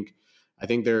 years. I think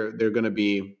they're going to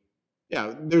be,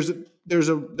 there's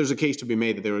a case to be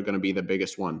made that they're going to be the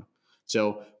biggest one.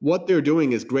 So what they're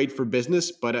doing is great for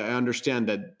business, but I understand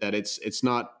that it's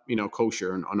not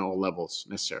kosher on all levels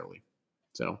necessarily.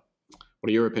 So what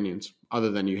are your opinions,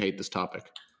 other than you hate this topic?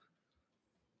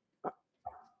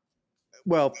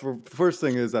 Well, first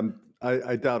thing is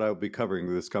I doubt I'll be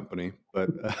covering this company, but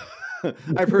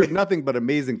I've heard nothing but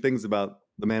amazing things about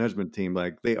the management team.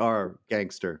 Like, they are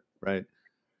gangster, right?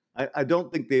 I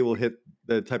don't think they will hit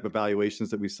the type of valuations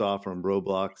that we saw from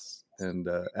Roblox and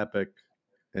Epic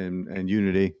and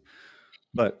Unity.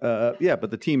 But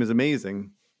but the team is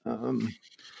amazing.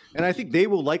 And I think they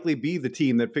will likely be the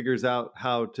team that figures out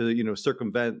how to,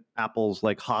 circumvent Apple's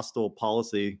like hostile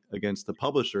policy against the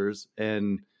publishers.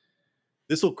 And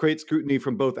this will create scrutiny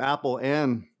from both Apple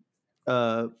and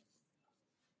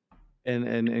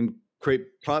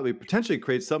potentially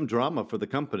create some drama for the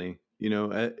company.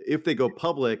 If they go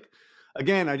public,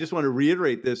 again, I just want to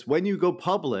reiterate this: when you go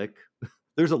public,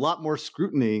 there's a lot more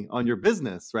scrutiny on your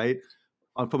business, right?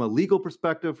 From a legal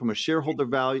perspective, from a shareholder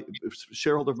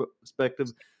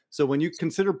perspective. So when you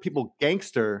consider people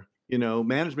gangster,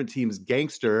 management teams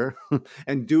gangster,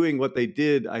 and doing what they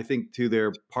did, I think, to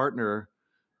their partner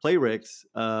Playrix,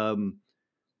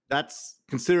 that's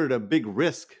considered a big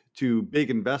risk to big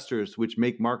investors, which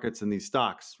make markets in these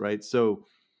stocks, right? So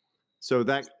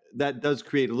that does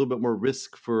create a little bit more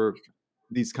risk for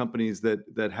these companies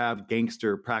that have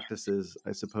gangster practices,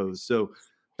 I suppose. So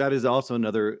that is also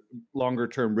another longer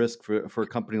term risk for a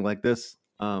company like this.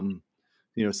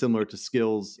 Similar to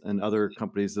Skills and other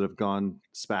companies that have gone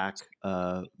SPAC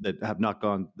that have not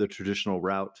gone the traditional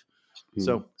route.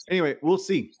 So anyway, we'll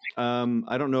see.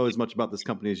 I don't know as much about this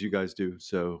company as you guys do,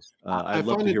 so I'd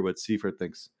love to hear what Seifert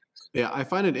thinks. Yeah, I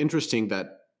find it interesting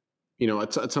that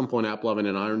at some point AppLovin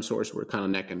and ironSource were kind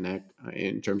of neck and neck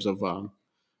in terms of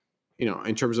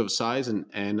size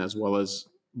and as well as,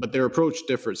 but their approach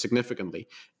differed significantly.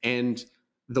 And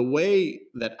the way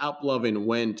that AppLovin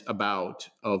went about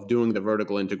of doing the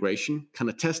vertical integration, kind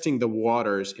of testing the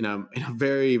waters in a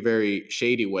very, very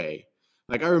shady way.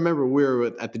 Like, I remember we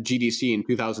were at the GDC in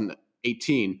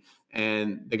 2018,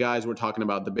 and the guys were talking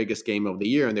about the biggest game of the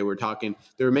year, and they were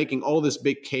making all this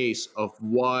big case of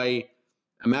why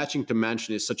a Matching to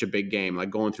Mansion is such a big game, like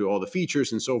going through all the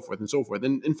features and so forth and so forth.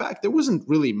 And in fact, there wasn't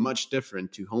really much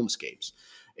different to Homescapes.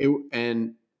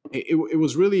 It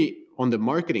was really on the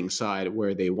marketing side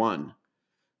where they won.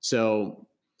 So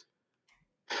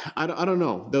I don't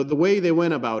know. The way they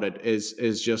went about it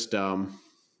is just as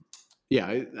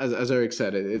Eric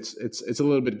said, it's a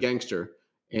little bit gangster.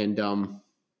 And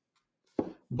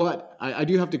but I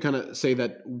do have to kind of say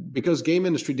that because game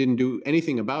industry didn't do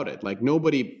anything about it, like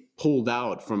nobody pulled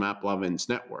out from AppLovin's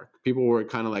network. People were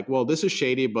kind of like, well, this is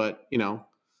shady, but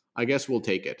I guess we'll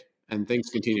take it, and things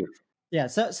continued. Yeah,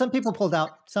 so some people pulled out,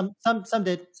 some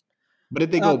did. But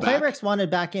did they go back? Playrix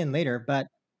wanted back in later, but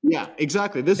yeah,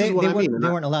 exactly. This is what I mean. They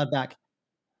weren't allowed back.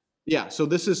 Yeah, so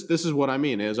this is what I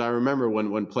mean. Is I remember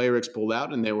when Playrix pulled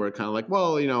out, and they were kind of like,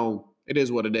 well, it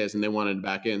is what it is, and they wanted it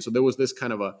back in. So there was this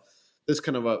kind of a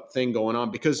thing going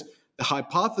on, because the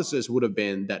hypothesis would have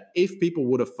been that if people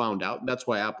would have found out, that's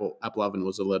why AppLovin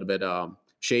was a little bit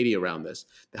shady around this.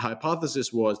 The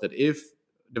hypothesis was that if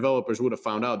developers would have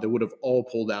found out, they would have all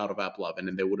pulled out of AppLovin,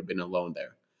 and they would have been alone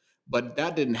there. But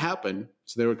that didn't happen,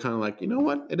 so they were kind of like, you know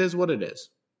what? It is what it is.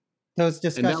 Those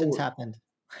discussions happened.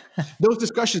 I know those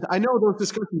discussions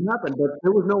happened, but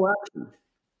there was no action.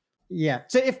 Yeah.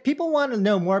 So if people want to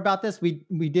know more about this,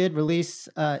 we did release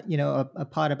a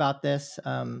pod about this.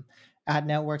 Ad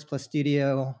networks plus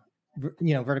studio,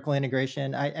 vertical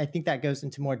integration. I think that goes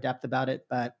into more depth about it.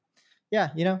 But yeah,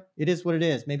 it is what it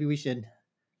is. Maybe we should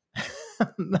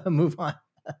move on.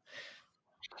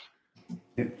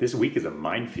 This week is a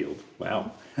minefield.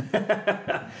 Wow.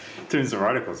 Doing some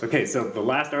articles. Okay, so the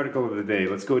last article of the day,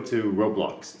 let's go to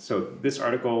Roblox. So this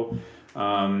article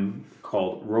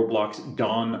called Roblox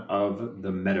Dawn of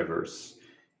the Metaverse.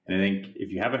 And I think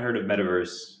if you haven't heard of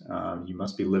Metaverse, you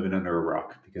must be living under a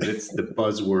rock, because it's the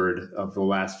buzzword of the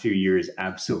last few years,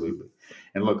 absolutely.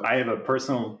 And look, I have a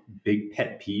personal big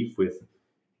pet peeve with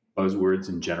buzzwords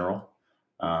in general.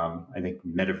 I think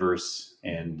Metaverse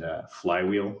and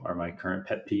Flywheel are my current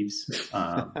pet peeves.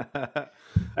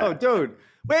 Oh, dude!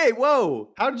 Wait,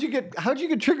 whoa! How'd you get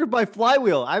triggered by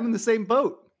Flywheel? I'm in the same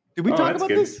boat. Did we talk about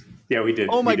this? Yeah, we did.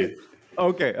 Oh my! We did.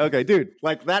 Okay, dude.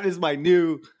 Like, that is my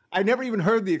new. I never even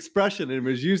heard the expression, and it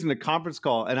was used in a conference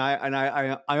call, and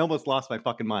I almost lost my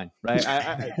fucking mind. Right?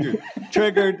 Dude,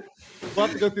 triggered. We'll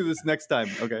have to go through this next time.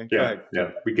 Okay. Yeah.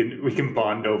 We can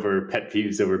bond over pet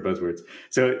peeves over buzzwords.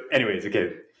 So, anyways,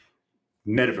 okay.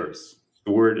 Metaverse,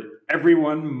 the word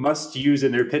everyone must use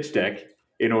in their pitch deck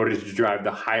in order to drive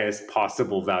the highest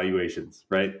possible valuations,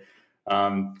 right?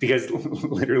 Because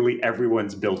literally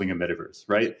everyone's building a metaverse,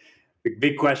 right? The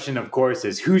big question, of course,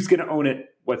 is who's going to own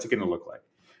it? What's it going to look like?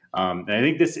 And I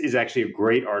think this is actually a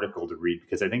great article to read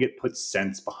because I think it puts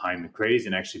sense behind the craze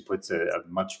and actually puts a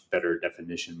much better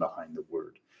definition behind the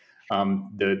word.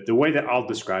 The way that I'll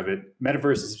describe it,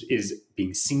 metaverse is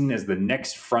being seen as the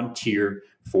next frontier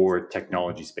for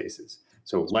technology spaces.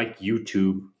 So like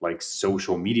YouTube, like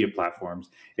social media platforms,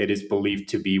 it is believed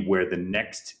to be where the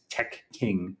next tech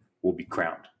king will be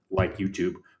crowned, like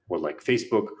YouTube or like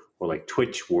Facebook or like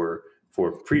Twitch were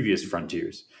for previous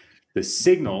frontiers. The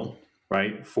signal,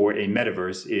 right, for a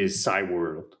metaverse is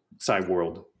Cyworld,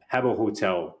 Habbo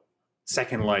Hotel,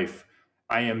 Second Life,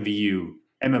 IMVU,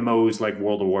 MMOs like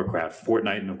World of Warcraft,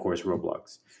 Fortnite, and of course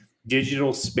Roblox.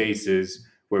 Digital spaces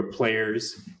where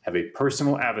players have a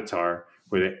personal avatar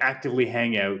where they actively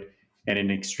hang out and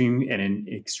in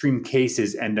extreme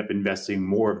cases end up investing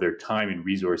more of their time and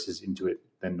resources into it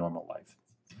than normal life.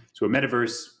 So a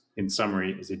metaverse, in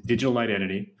summary, is a digital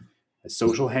identity, a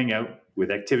social hangout with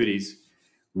activities,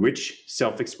 rich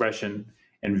self-expression,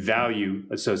 and value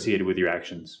associated with your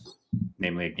actions,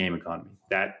 namely a game economy.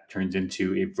 That turns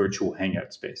into a virtual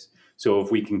hangout space. So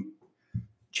if we can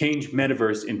change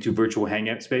metaverse into virtual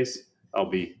hangout space, I'll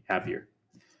be happier.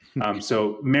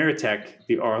 So Meritek,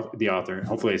 the author,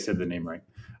 hopefully I said the name right,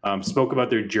 spoke about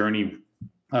their journey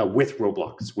with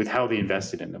Roblox, with how they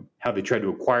invested in them, how they tried to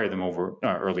acquire them over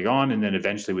early on, and then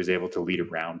eventually was able to lead a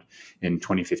round in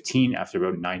 2015 after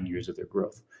about 9 years of their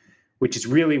growth, which is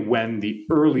really when the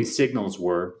early signals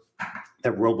were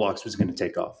that Roblox was going to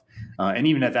take off. And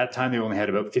even at that time, they only had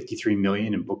about 53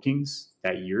 million in bookings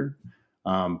that year.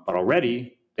 But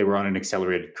already they were on an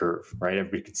accelerated curve, right?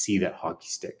 Everybody could see that hockey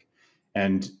stick.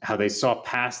 And how they saw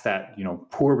past that,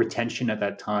 poor retention at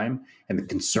that time and the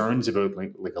concerns about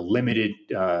like a limited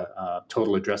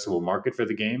total addressable market for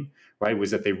the game, right,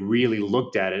 was that they really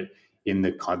looked at it in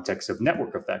the context of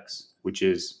network effects, which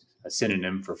is a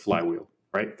synonym for flywheel,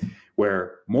 right?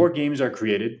 Where more games are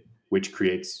created, which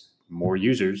creates more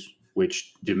users,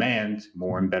 which demand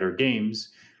more and better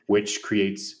games, which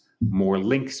creates more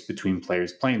links between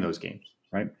players playing those games,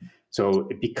 right? So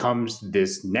it becomes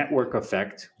this network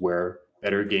effect where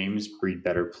better games breed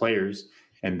better players,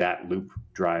 and that loop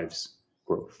drives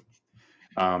growth.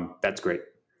 That's great.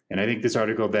 And I think this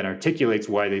article then articulates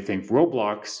why they think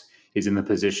Roblox is in the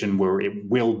position where it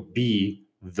will be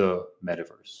the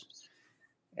metaverse.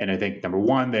 And I think, number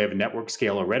one, they have a network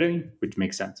scale already, which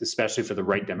makes sense, especially for the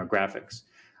right demographics,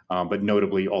 but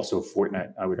notably also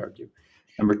Fortnite, I would argue.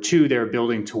 Number two, they're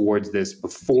building towards this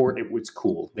before it was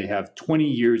cool. They have 20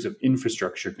 years of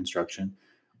infrastructure construction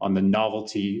on the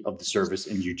novelty of the service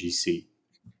in UGC.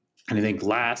 And I think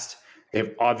last, they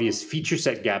have obvious feature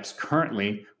set gaps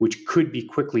currently, which could be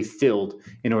quickly filled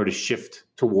in order to shift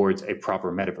towards a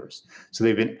proper metaverse. So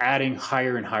they've been adding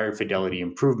higher and higher fidelity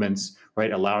improvements,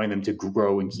 right, allowing them to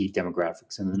grow in key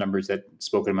demographics. And the numbers that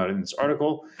spoken about in this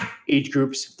article, age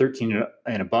groups 13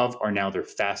 and above are now their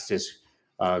fastest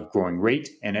growing rate,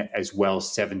 and as well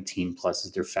 17 plus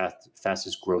is their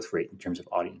fastest growth rate in terms of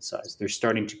audience size. They're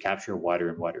starting to capture a wider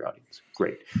and wider audience.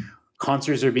 Great.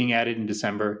 Concerts are being added in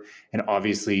December, and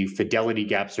obviously fidelity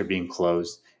gaps are being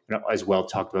closed. And as well,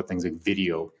 talked about things like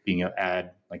video being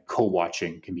added, like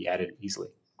co-watching can be added easily.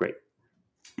 Great.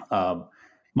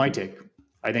 My take,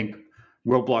 I think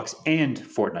Roblox and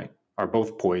Fortnite are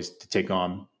both poised to take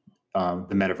on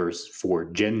the metaverse for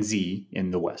Gen Z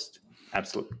in the West.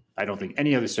 Absolutely. I don't think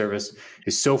any other service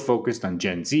is so focused on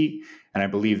Gen Z. And I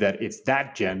believe that it's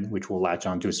that gen which will latch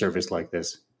onto a service like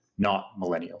this, not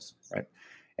millennials, right?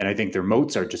 And I think their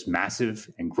moats are just massive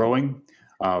and growing.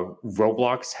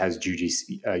 Roblox has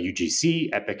UGC.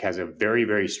 Epic has a very,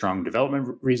 very strong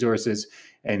development resources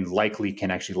and likely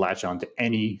can actually latch on to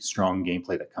any strong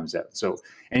gameplay that comes out. So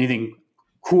anything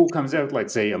cool comes out,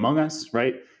 let's say Among Us,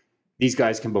 right? These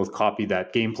guys can both copy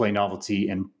that gameplay novelty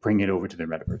and bring it over to their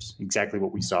metaverse. Exactly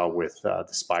what we saw with the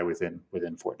Spy within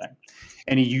Fortnite.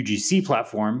 Any UGC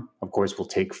platform, of course, will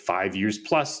take 5 years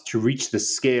plus to reach the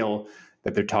scale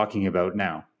that they're talking about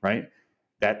now, right?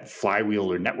 That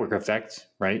flywheel or network effect,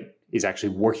 right, is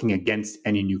actually working against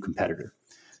any new competitor.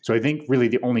 So I think really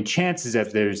the only chance is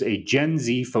if there's a Gen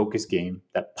Z focused game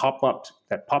that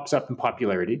pops up in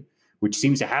popularity, which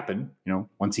seems to happen,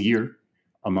 once a year,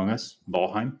 Among Us,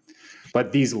 Valheim.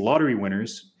 But these lottery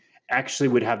winners actually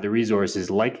would have the resources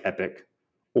like Epic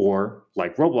or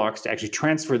like Roblox to actually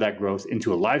transfer that growth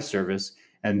into a live service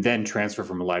and then transfer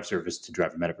from a live service to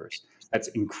drive a metaverse. That's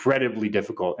incredibly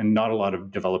difficult, and not a lot of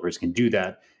developers can do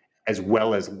that, as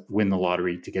well as win the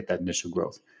lottery to get that initial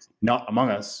growth. Not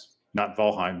Among Us, not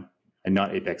Valheim, and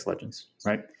not Apex Legends,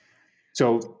 right?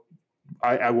 So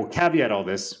I will caveat all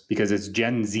this because it's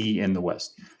Gen Z in the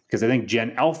West. Because I think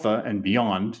Gen Alpha and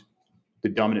beyond, the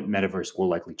dominant metaverse will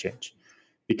likely change.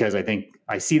 because I think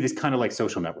I see this kind of like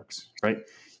social networks, right?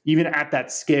 Even at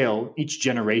that scale, each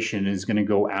generation is going to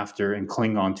go after and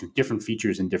cling on to different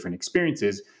features and different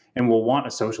experiences, and will want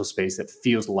a social space that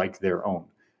feels like their own,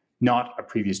 not a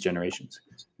previous generation's.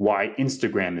 Why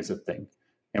Instagram is a thing,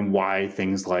 and why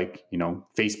things like,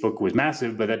 Facebook was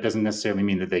massive, but that doesn't necessarily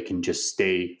mean that they can just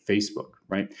stay Facebook,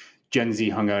 right? Gen Z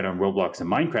hung out on Roblox and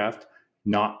Minecraft,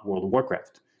 not World of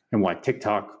Warcraft, and why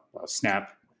TikTok,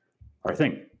 Snap are a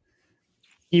thing.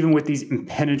 Even with these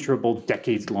impenetrable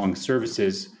decades-long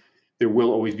services, there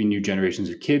will always be new generations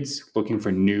of kids looking for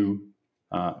new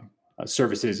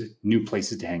services, new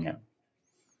places to hang out.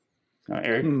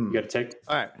 Eric, you got to take?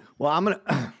 All right. Well,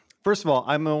 first of all,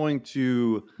 I'm going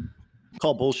to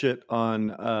call bullshit on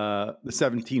the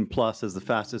 17 plus as the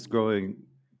fastest growing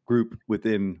group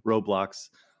within Roblox.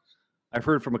 I've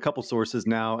heard from a couple sources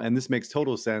now, and this makes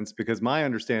total sense because my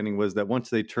understanding was that once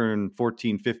they turn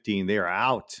 14, 15, they are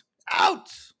out.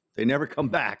 They never come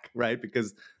back, right?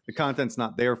 Because the content's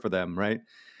not there for them, right?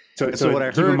 So what I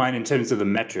heard, keep in mind in terms of the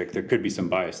metric, there could be some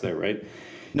bias there, right?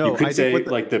 No, you could say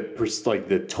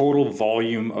the total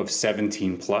volume of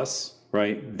 17 plus,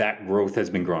 right? That growth has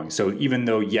been growing. So even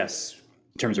though, yes,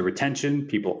 in terms of retention,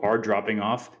 people are dropping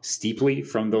off steeply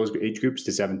from those age groups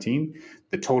to 17,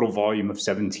 the total volume of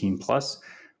 17 plus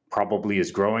probably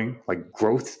is growing. Like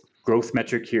growth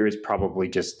metric here is probably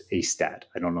just a stat.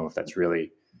 I don't know if that's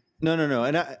really. No.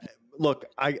 And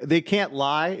they can't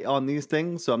lie on these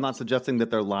things. So I'm not suggesting that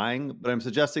they're lying, but I'm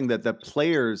suggesting that the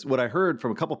players, what I heard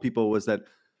from a couple people was that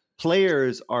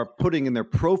players are putting in their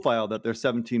profile that they're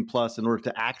 17 plus in order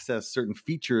to access certain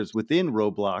features within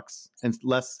Roblox, and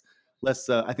less,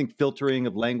 I think, filtering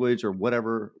of language or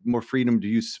whatever, more freedom to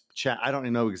use chat. I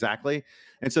don't know exactly.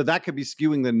 And so that could be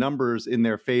skewing the numbers in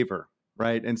their favor,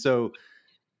 right? And so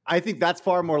I think that's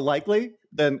far more likely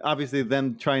than obviously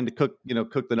them trying to cook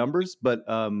the numbers. But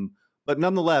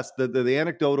nonetheless, the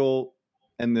anecdotal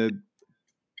and the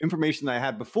information that I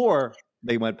had before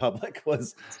they went public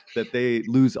was that they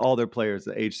lose all their players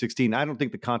at age 16. I don't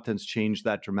think the content's changed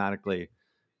that dramatically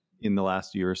in the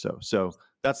last year or so. So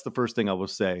that's the first thing I will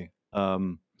say,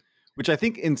 which I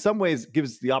think in some ways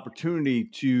gives the opportunity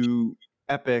to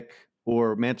Epic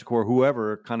or Manticore,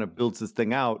 whoever kind of builds this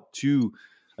thing out, to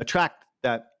attract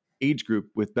that age group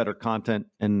with better content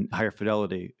and higher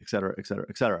fidelity, et cetera, et cetera,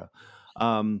 et cetera.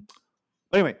 But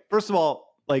anyway, first of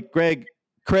all, like Craig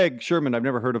Sherman, I've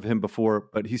never heard of him before,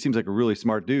 but he seems like a really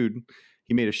smart dude.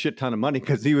 He made a shit ton of money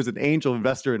because he was an angel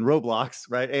investor in Roblox,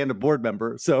 right? And a board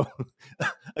member. So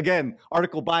again,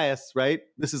 article bias, right?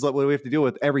 This is what we have to deal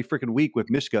with every freaking week with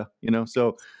Mishka,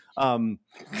 So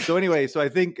anyway, so I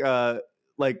think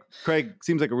like Craig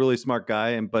seems like a really smart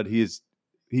guy, but he's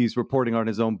reporting on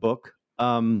his own book.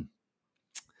 Let's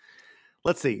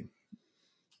see.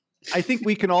 I think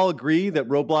we can all agree that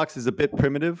Roblox is a bit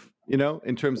primitive,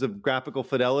 in terms of graphical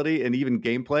fidelity and even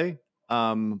gameplay.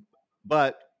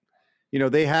 But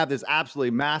they have this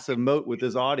absolutely massive moat with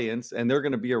this audience, and they're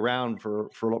going to be around for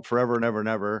forever and ever and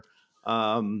ever.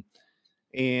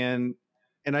 And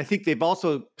I think they've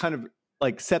also kind of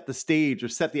like set the stage or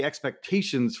set the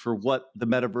expectations for what the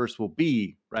metaverse will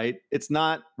be, right? It's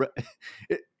not,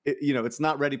 it's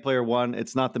not Ready Player One.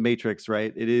 It's not The Matrix,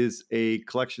 right? It is a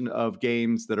collection of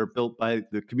games that are built by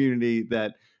the community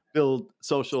that build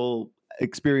social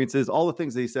experiences, all the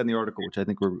things that he said in the article, which I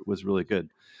think was really good.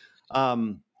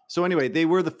 So anyway, they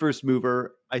were the first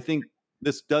mover. I think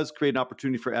this does create an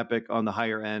opportunity for Epic on the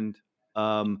higher end.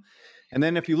 And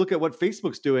then if you look at what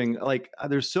Facebook's doing, like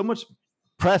there's so much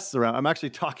press around. I'm actually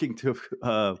talking to,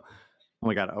 oh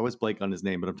my God, I always blank on his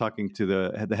name, but I'm talking to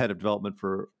the head of development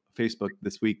for Facebook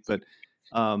this week. But,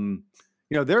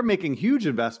 they're making huge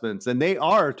investments, and they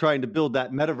are trying to build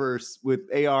that metaverse with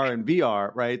AR and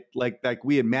VR, right? Like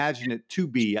we imagine it to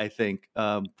be, I think,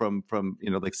 from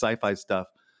like sci-fi stuff.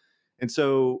 And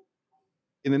so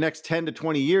in the next 10 to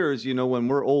 20 years, when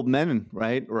we're old men,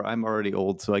 right? Or I'm already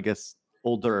old, so I guess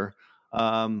older,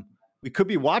 we could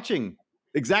be watching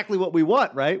exactly what we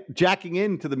want, right? Jacking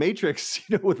into the Matrix,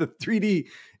 with a 3D,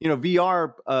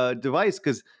 VR device.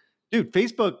 Because, dude,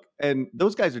 Facebook and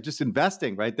those guys are just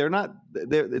investing, right?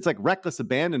 It's like reckless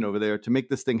abandon over there to make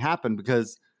this thing happen,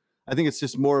 because I think it's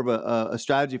just more of a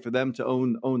strategy for them to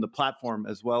own the platform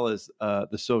as well as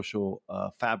the social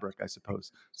fabric, I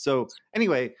suppose. So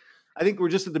anyway, I think we're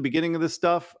just at the beginning of this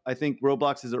stuff. I think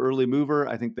Roblox is an early mover.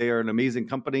 I think they are an amazing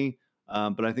company,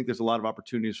 but I think there's a lot of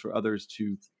opportunities for others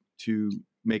to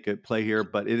make a play here.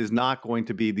 But it is not going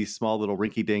to be these small little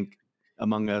rinky-dink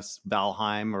Among Us,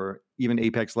 Valheim, or even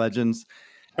Apex Legends.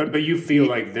 But you feel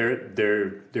like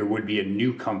there would be a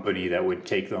new company that would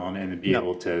take on and be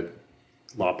able to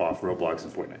lop off Roblox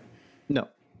and Fortnite. No.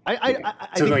 I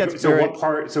So think like, that's so very... what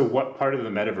part? So what part of the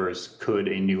metaverse could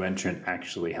a new entrant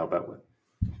actually help out with?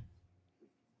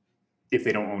 If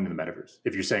they don't own the metaverse,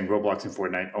 if you're saying Roblox and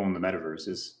Fortnite own the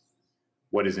metaverse,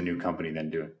 what is a new company then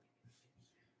doing?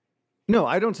 No,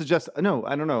 I don't suggest. No,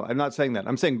 I don't know. I'm not saying that.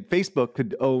 I'm saying Facebook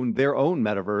could own their own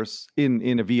metaverse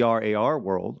in a VR AR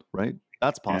world, right?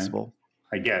 That's possible.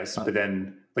 Yeah, I guess. But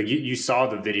then, like you saw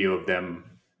the video of them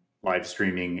live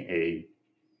streaming a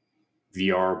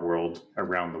VR world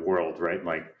around the world, right?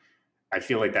 Like, I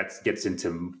feel like that gets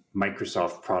into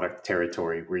Microsoft product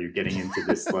territory where you're getting into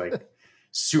this like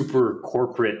super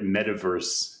corporate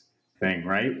metaverse thing,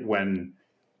 right? When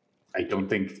I don't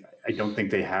think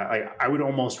they have. I would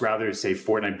almost rather say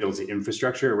Fortnite builds the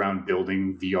infrastructure around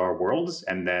building VR worlds,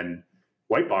 and then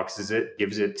white boxes it,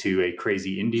 gives it to a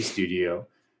crazy indie studio,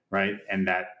 right? And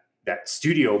that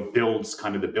studio builds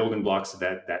kind of the building blocks of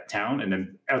that town, and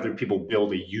then other people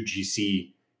build a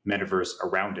UGC metaverse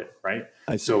around it, right?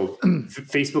 So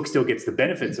Facebook still gets the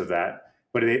benefits of that,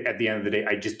 but at the end of the day,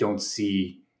 I just don't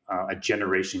see a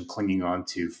generation clinging on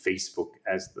to Facebook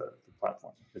as the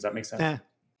platform. Does that make sense?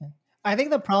 I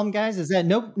think the problem, guys, is that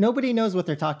nobody knows what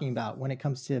they're talking about when it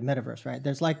comes to metaverse, right?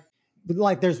 There's like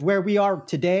there's where we are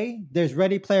today, there's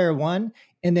Ready Player One,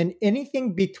 and then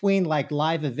anything between like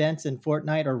live events in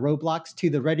Fortnite or Roblox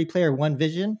to the Ready Player One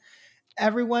vision.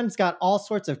 Everyone's got all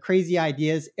sorts of crazy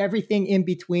ideas, everything in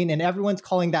between, and everyone's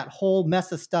calling that whole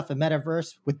mess of stuff a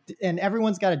metaverse, and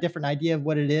everyone's got a different idea of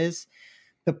what it is.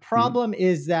 The problem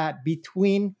is that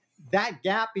between that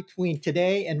gap between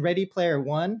today and Ready Player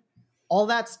One, all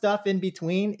that stuff in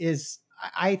between is,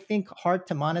 I think, hard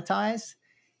to monetize.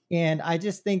 And I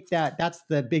just think that that's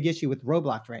the big issue with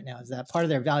Roblox right now, is that part of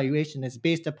their valuation is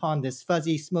based upon this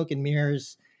fuzzy smoke and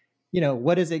mirrors.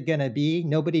 What is it going to be?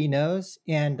 Nobody knows.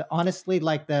 And honestly,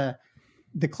 like the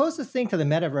closest thing to the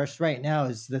metaverse right now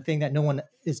is the thing that no one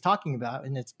is talking about.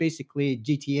 And it's basically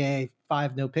GTA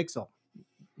 5 no pixel.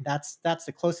 That's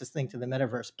the closest thing to the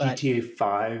metaverse. But GTA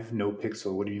 5 no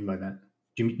pixel. What do you mean by that?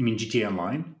 Do you mean GTA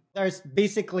Online? There's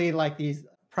basically like these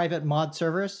private mod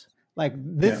servers. Like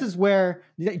this is where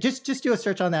just do a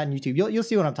search on that on YouTube. You'll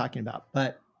see what I'm talking about.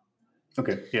 But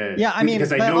okay, yeah. I mean,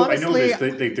 because honestly, I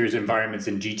know there's environments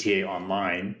in GTA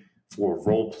Online for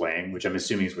role playing, which I'm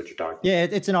assuming is what you're talking about. Yeah,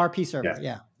 it's an RP server.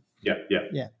 Yeah.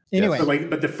 Anyway, so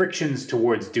but the frictions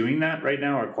towards doing that right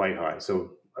now are quite high.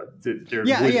 So there would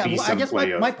be some I guess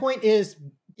play my point is,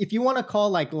 if you want to call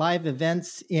like live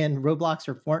events in Roblox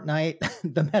or Fortnite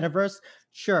the metaverse,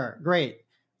 sure, great.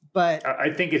 But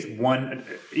I think it's one.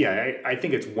 Yeah, I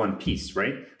think it's one piece,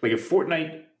 right? Like if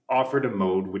Fortnite offered a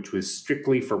mode which was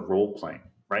strictly for role playing,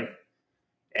 right,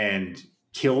 and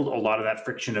killed a lot of that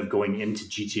friction of going into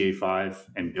GTA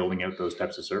 5 and building out those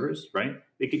types of servers, right?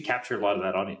 They could capture a lot of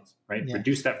that audience, right? Yeah.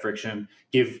 Reduce that friction,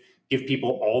 give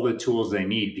people all the tools they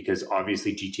need, because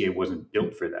obviously GTA wasn't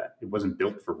built for that. It wasn't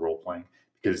built for role playing,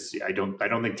 because I don't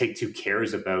think Take-Two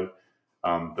cares about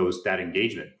that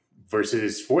engagement.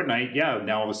 Versus Fortnite,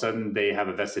 now all of a sudden they have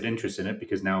a vested interest in it,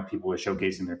 because now people are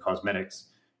showcasing their cosmetics,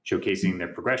 showcasing their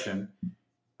progression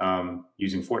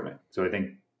using Fortnite. So I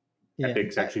think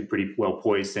Epic's actually pretty well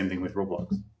poised. Same thing with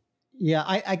Roblox. Yeah,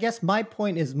 I guess my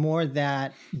point is more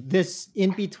that this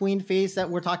in-between phase that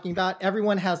we're talking about,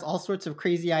 everyone has all sorts of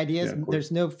crazy ideas. Yeah,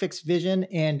 there's no fixed vision,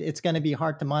 and it's going to be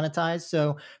hard to monetize.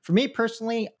 So for me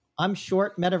personally, I'm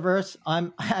short metaverse.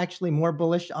 I'm actually more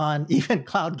bullish on even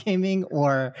cloud gaming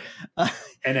or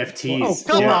NFTs.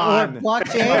 Or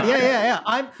blockchain. Yeah.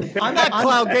 I'm not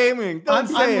cloud gaming. Don't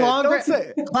say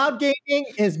it. Cloud gaming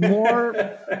is more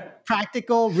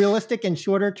practical, realistic, and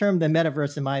shorter term than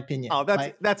metaverse, in my opinion. Oh,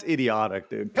 that's idiotic,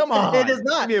 dude. Come on, it is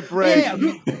not. Give me a break.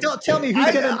 Tell me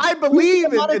who's gonna. I believe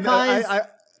who's gonna it. monetize.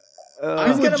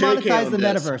 Who's going to monetize the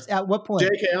metaverse? At what point?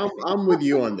 JK, I'm with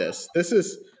you on this. This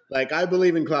is. Like, I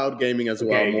believe in cloud gaming as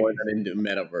well, more than into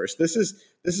metaverse. This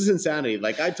is insanity.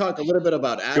 Like, I talk a little bit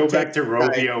about ad go tech. Back to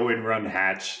Rovio and run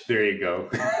Hatch. There you go.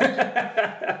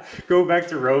 Go back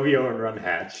to Rovio and run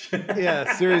Hatch.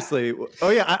 Yeah, seriously. Oh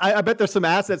yeah, I bet there's some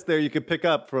assets there you could pick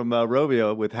up from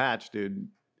Rovio with Hatch, dude.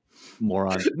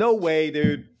 Moron. No way,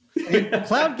 dude. I mean,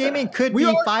 cloud gaming could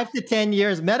be 5 to 10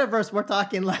 years. Metaverse, we're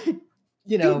talking like.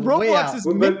 Dude, Roblox is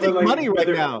minting money right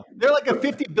now. They're like a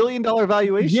 $50 billion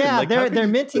valuation. Yeah, like, they're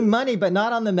minting money, but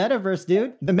not on the metaverse,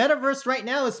 dude. The metaverse right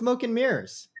now is smoke and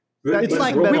mirrors. It's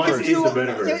like we can do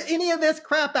any of this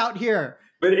crap out here.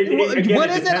 But again, what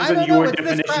is it? I don't know what's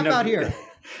this crap out here.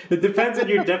 It depends on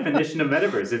your definition of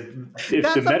metaverse.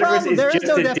 If the metaverse is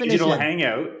just a digital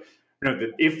hangout,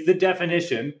 if the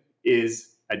definition is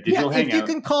a digital hangout. If you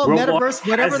can call Metaverse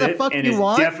whatever the fuck you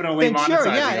want, definitely then sure,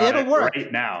 it'll work.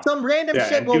 Right now. Some random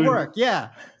shit will work. Yeah.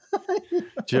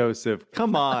 Joseph,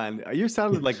 come on. You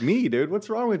sounded like me, dude. What's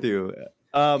wrong with you?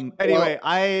 Anyway,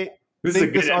 I This is a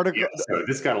think good this article. episode.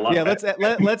 This got a lot. Yeah,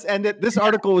 better. let's end it. This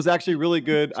article was actually really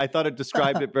good. I thought it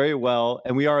described it very well,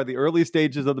 and we are at the early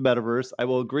stages of the metaverse. I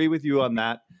will agree with you on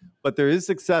that. But there is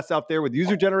success out there with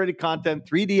user-generated content,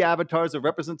 3D avatars of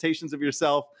representations of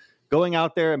yourself, going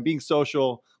out there and being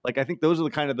social. Like, I think those are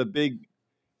the kind of the big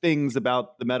things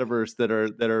about the metaverse that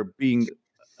are being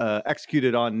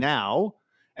executed on now.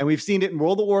 And we've seen it in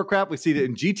World of Warcraft. We've seen it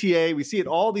in GTA. We see it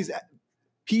all these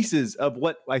pieces of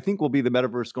what I think will be the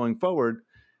metaverse going forward.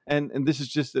 And this is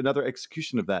just another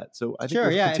execution of that. So I think Sure,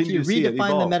 we'll yeah. If continue you to see it redefine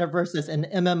evolve. the metaverse as an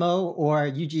MMO or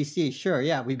UGC, sure,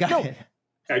 yeah, we've got it.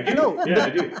 I do. No, Yeah, I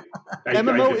do.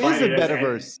 MMO define is a it as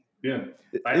metaverse. Yeah.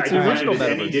 It's I a define virtual it as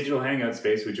any metaverse. digital hangout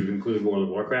space, which would include World of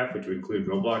Warcraft, which would include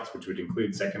Roblox, which would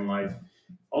include Second Life,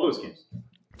 all those games.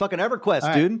 Fucking EverQuest, All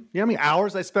right. dude. You know how many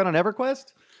hours I spent on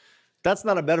EverQuest? That's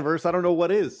not a metaverse. I don't know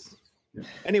what is.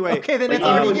 Anyway, Okay, then it's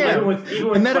Even already with- here. even with The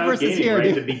cloud metaverse is gaming, here,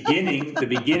 right? dude. The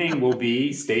beginning will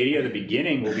be Stadia. The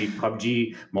beginning will be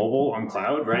PUBG Mobile on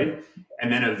cloud, right?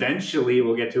 And then eventually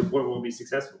we'll get to a point where we'll be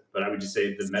successful. But I would just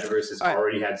say the metaverse has All right.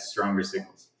 already had stronger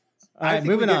signals. All right, think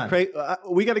moving we on.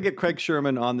 we got to get Craig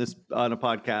Sherman on a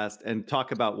podcast and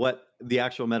talk about what the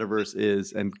actual metaverse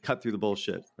is and cut through the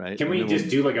bullshit, right? Can And we then just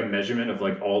do like a measurement of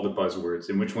like all the buzzwords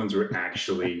and which ones were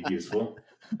actually useful?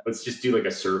 Let's just do like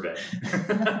a survey.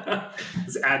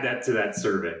 Let's add that to that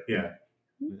survey. Yeah.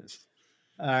 Yes.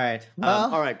 All right.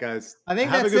 Well, all right, guys. I think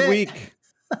have that's a good it. week.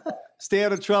 Stay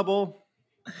out of trouble.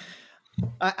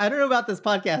 I don't know about this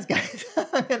podcast, guys.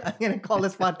 I'm going to call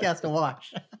this podcast a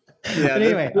wash. Yeah. But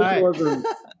anyway, all right. wasn't-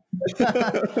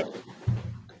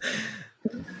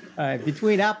 All right,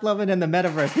 between AppLovin and the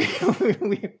metaverse,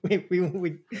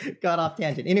 we got off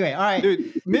tangent. Anyway, all right.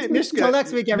 Dude, Mishka. Until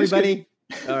next week, everybody.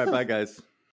 All right, bye, guys.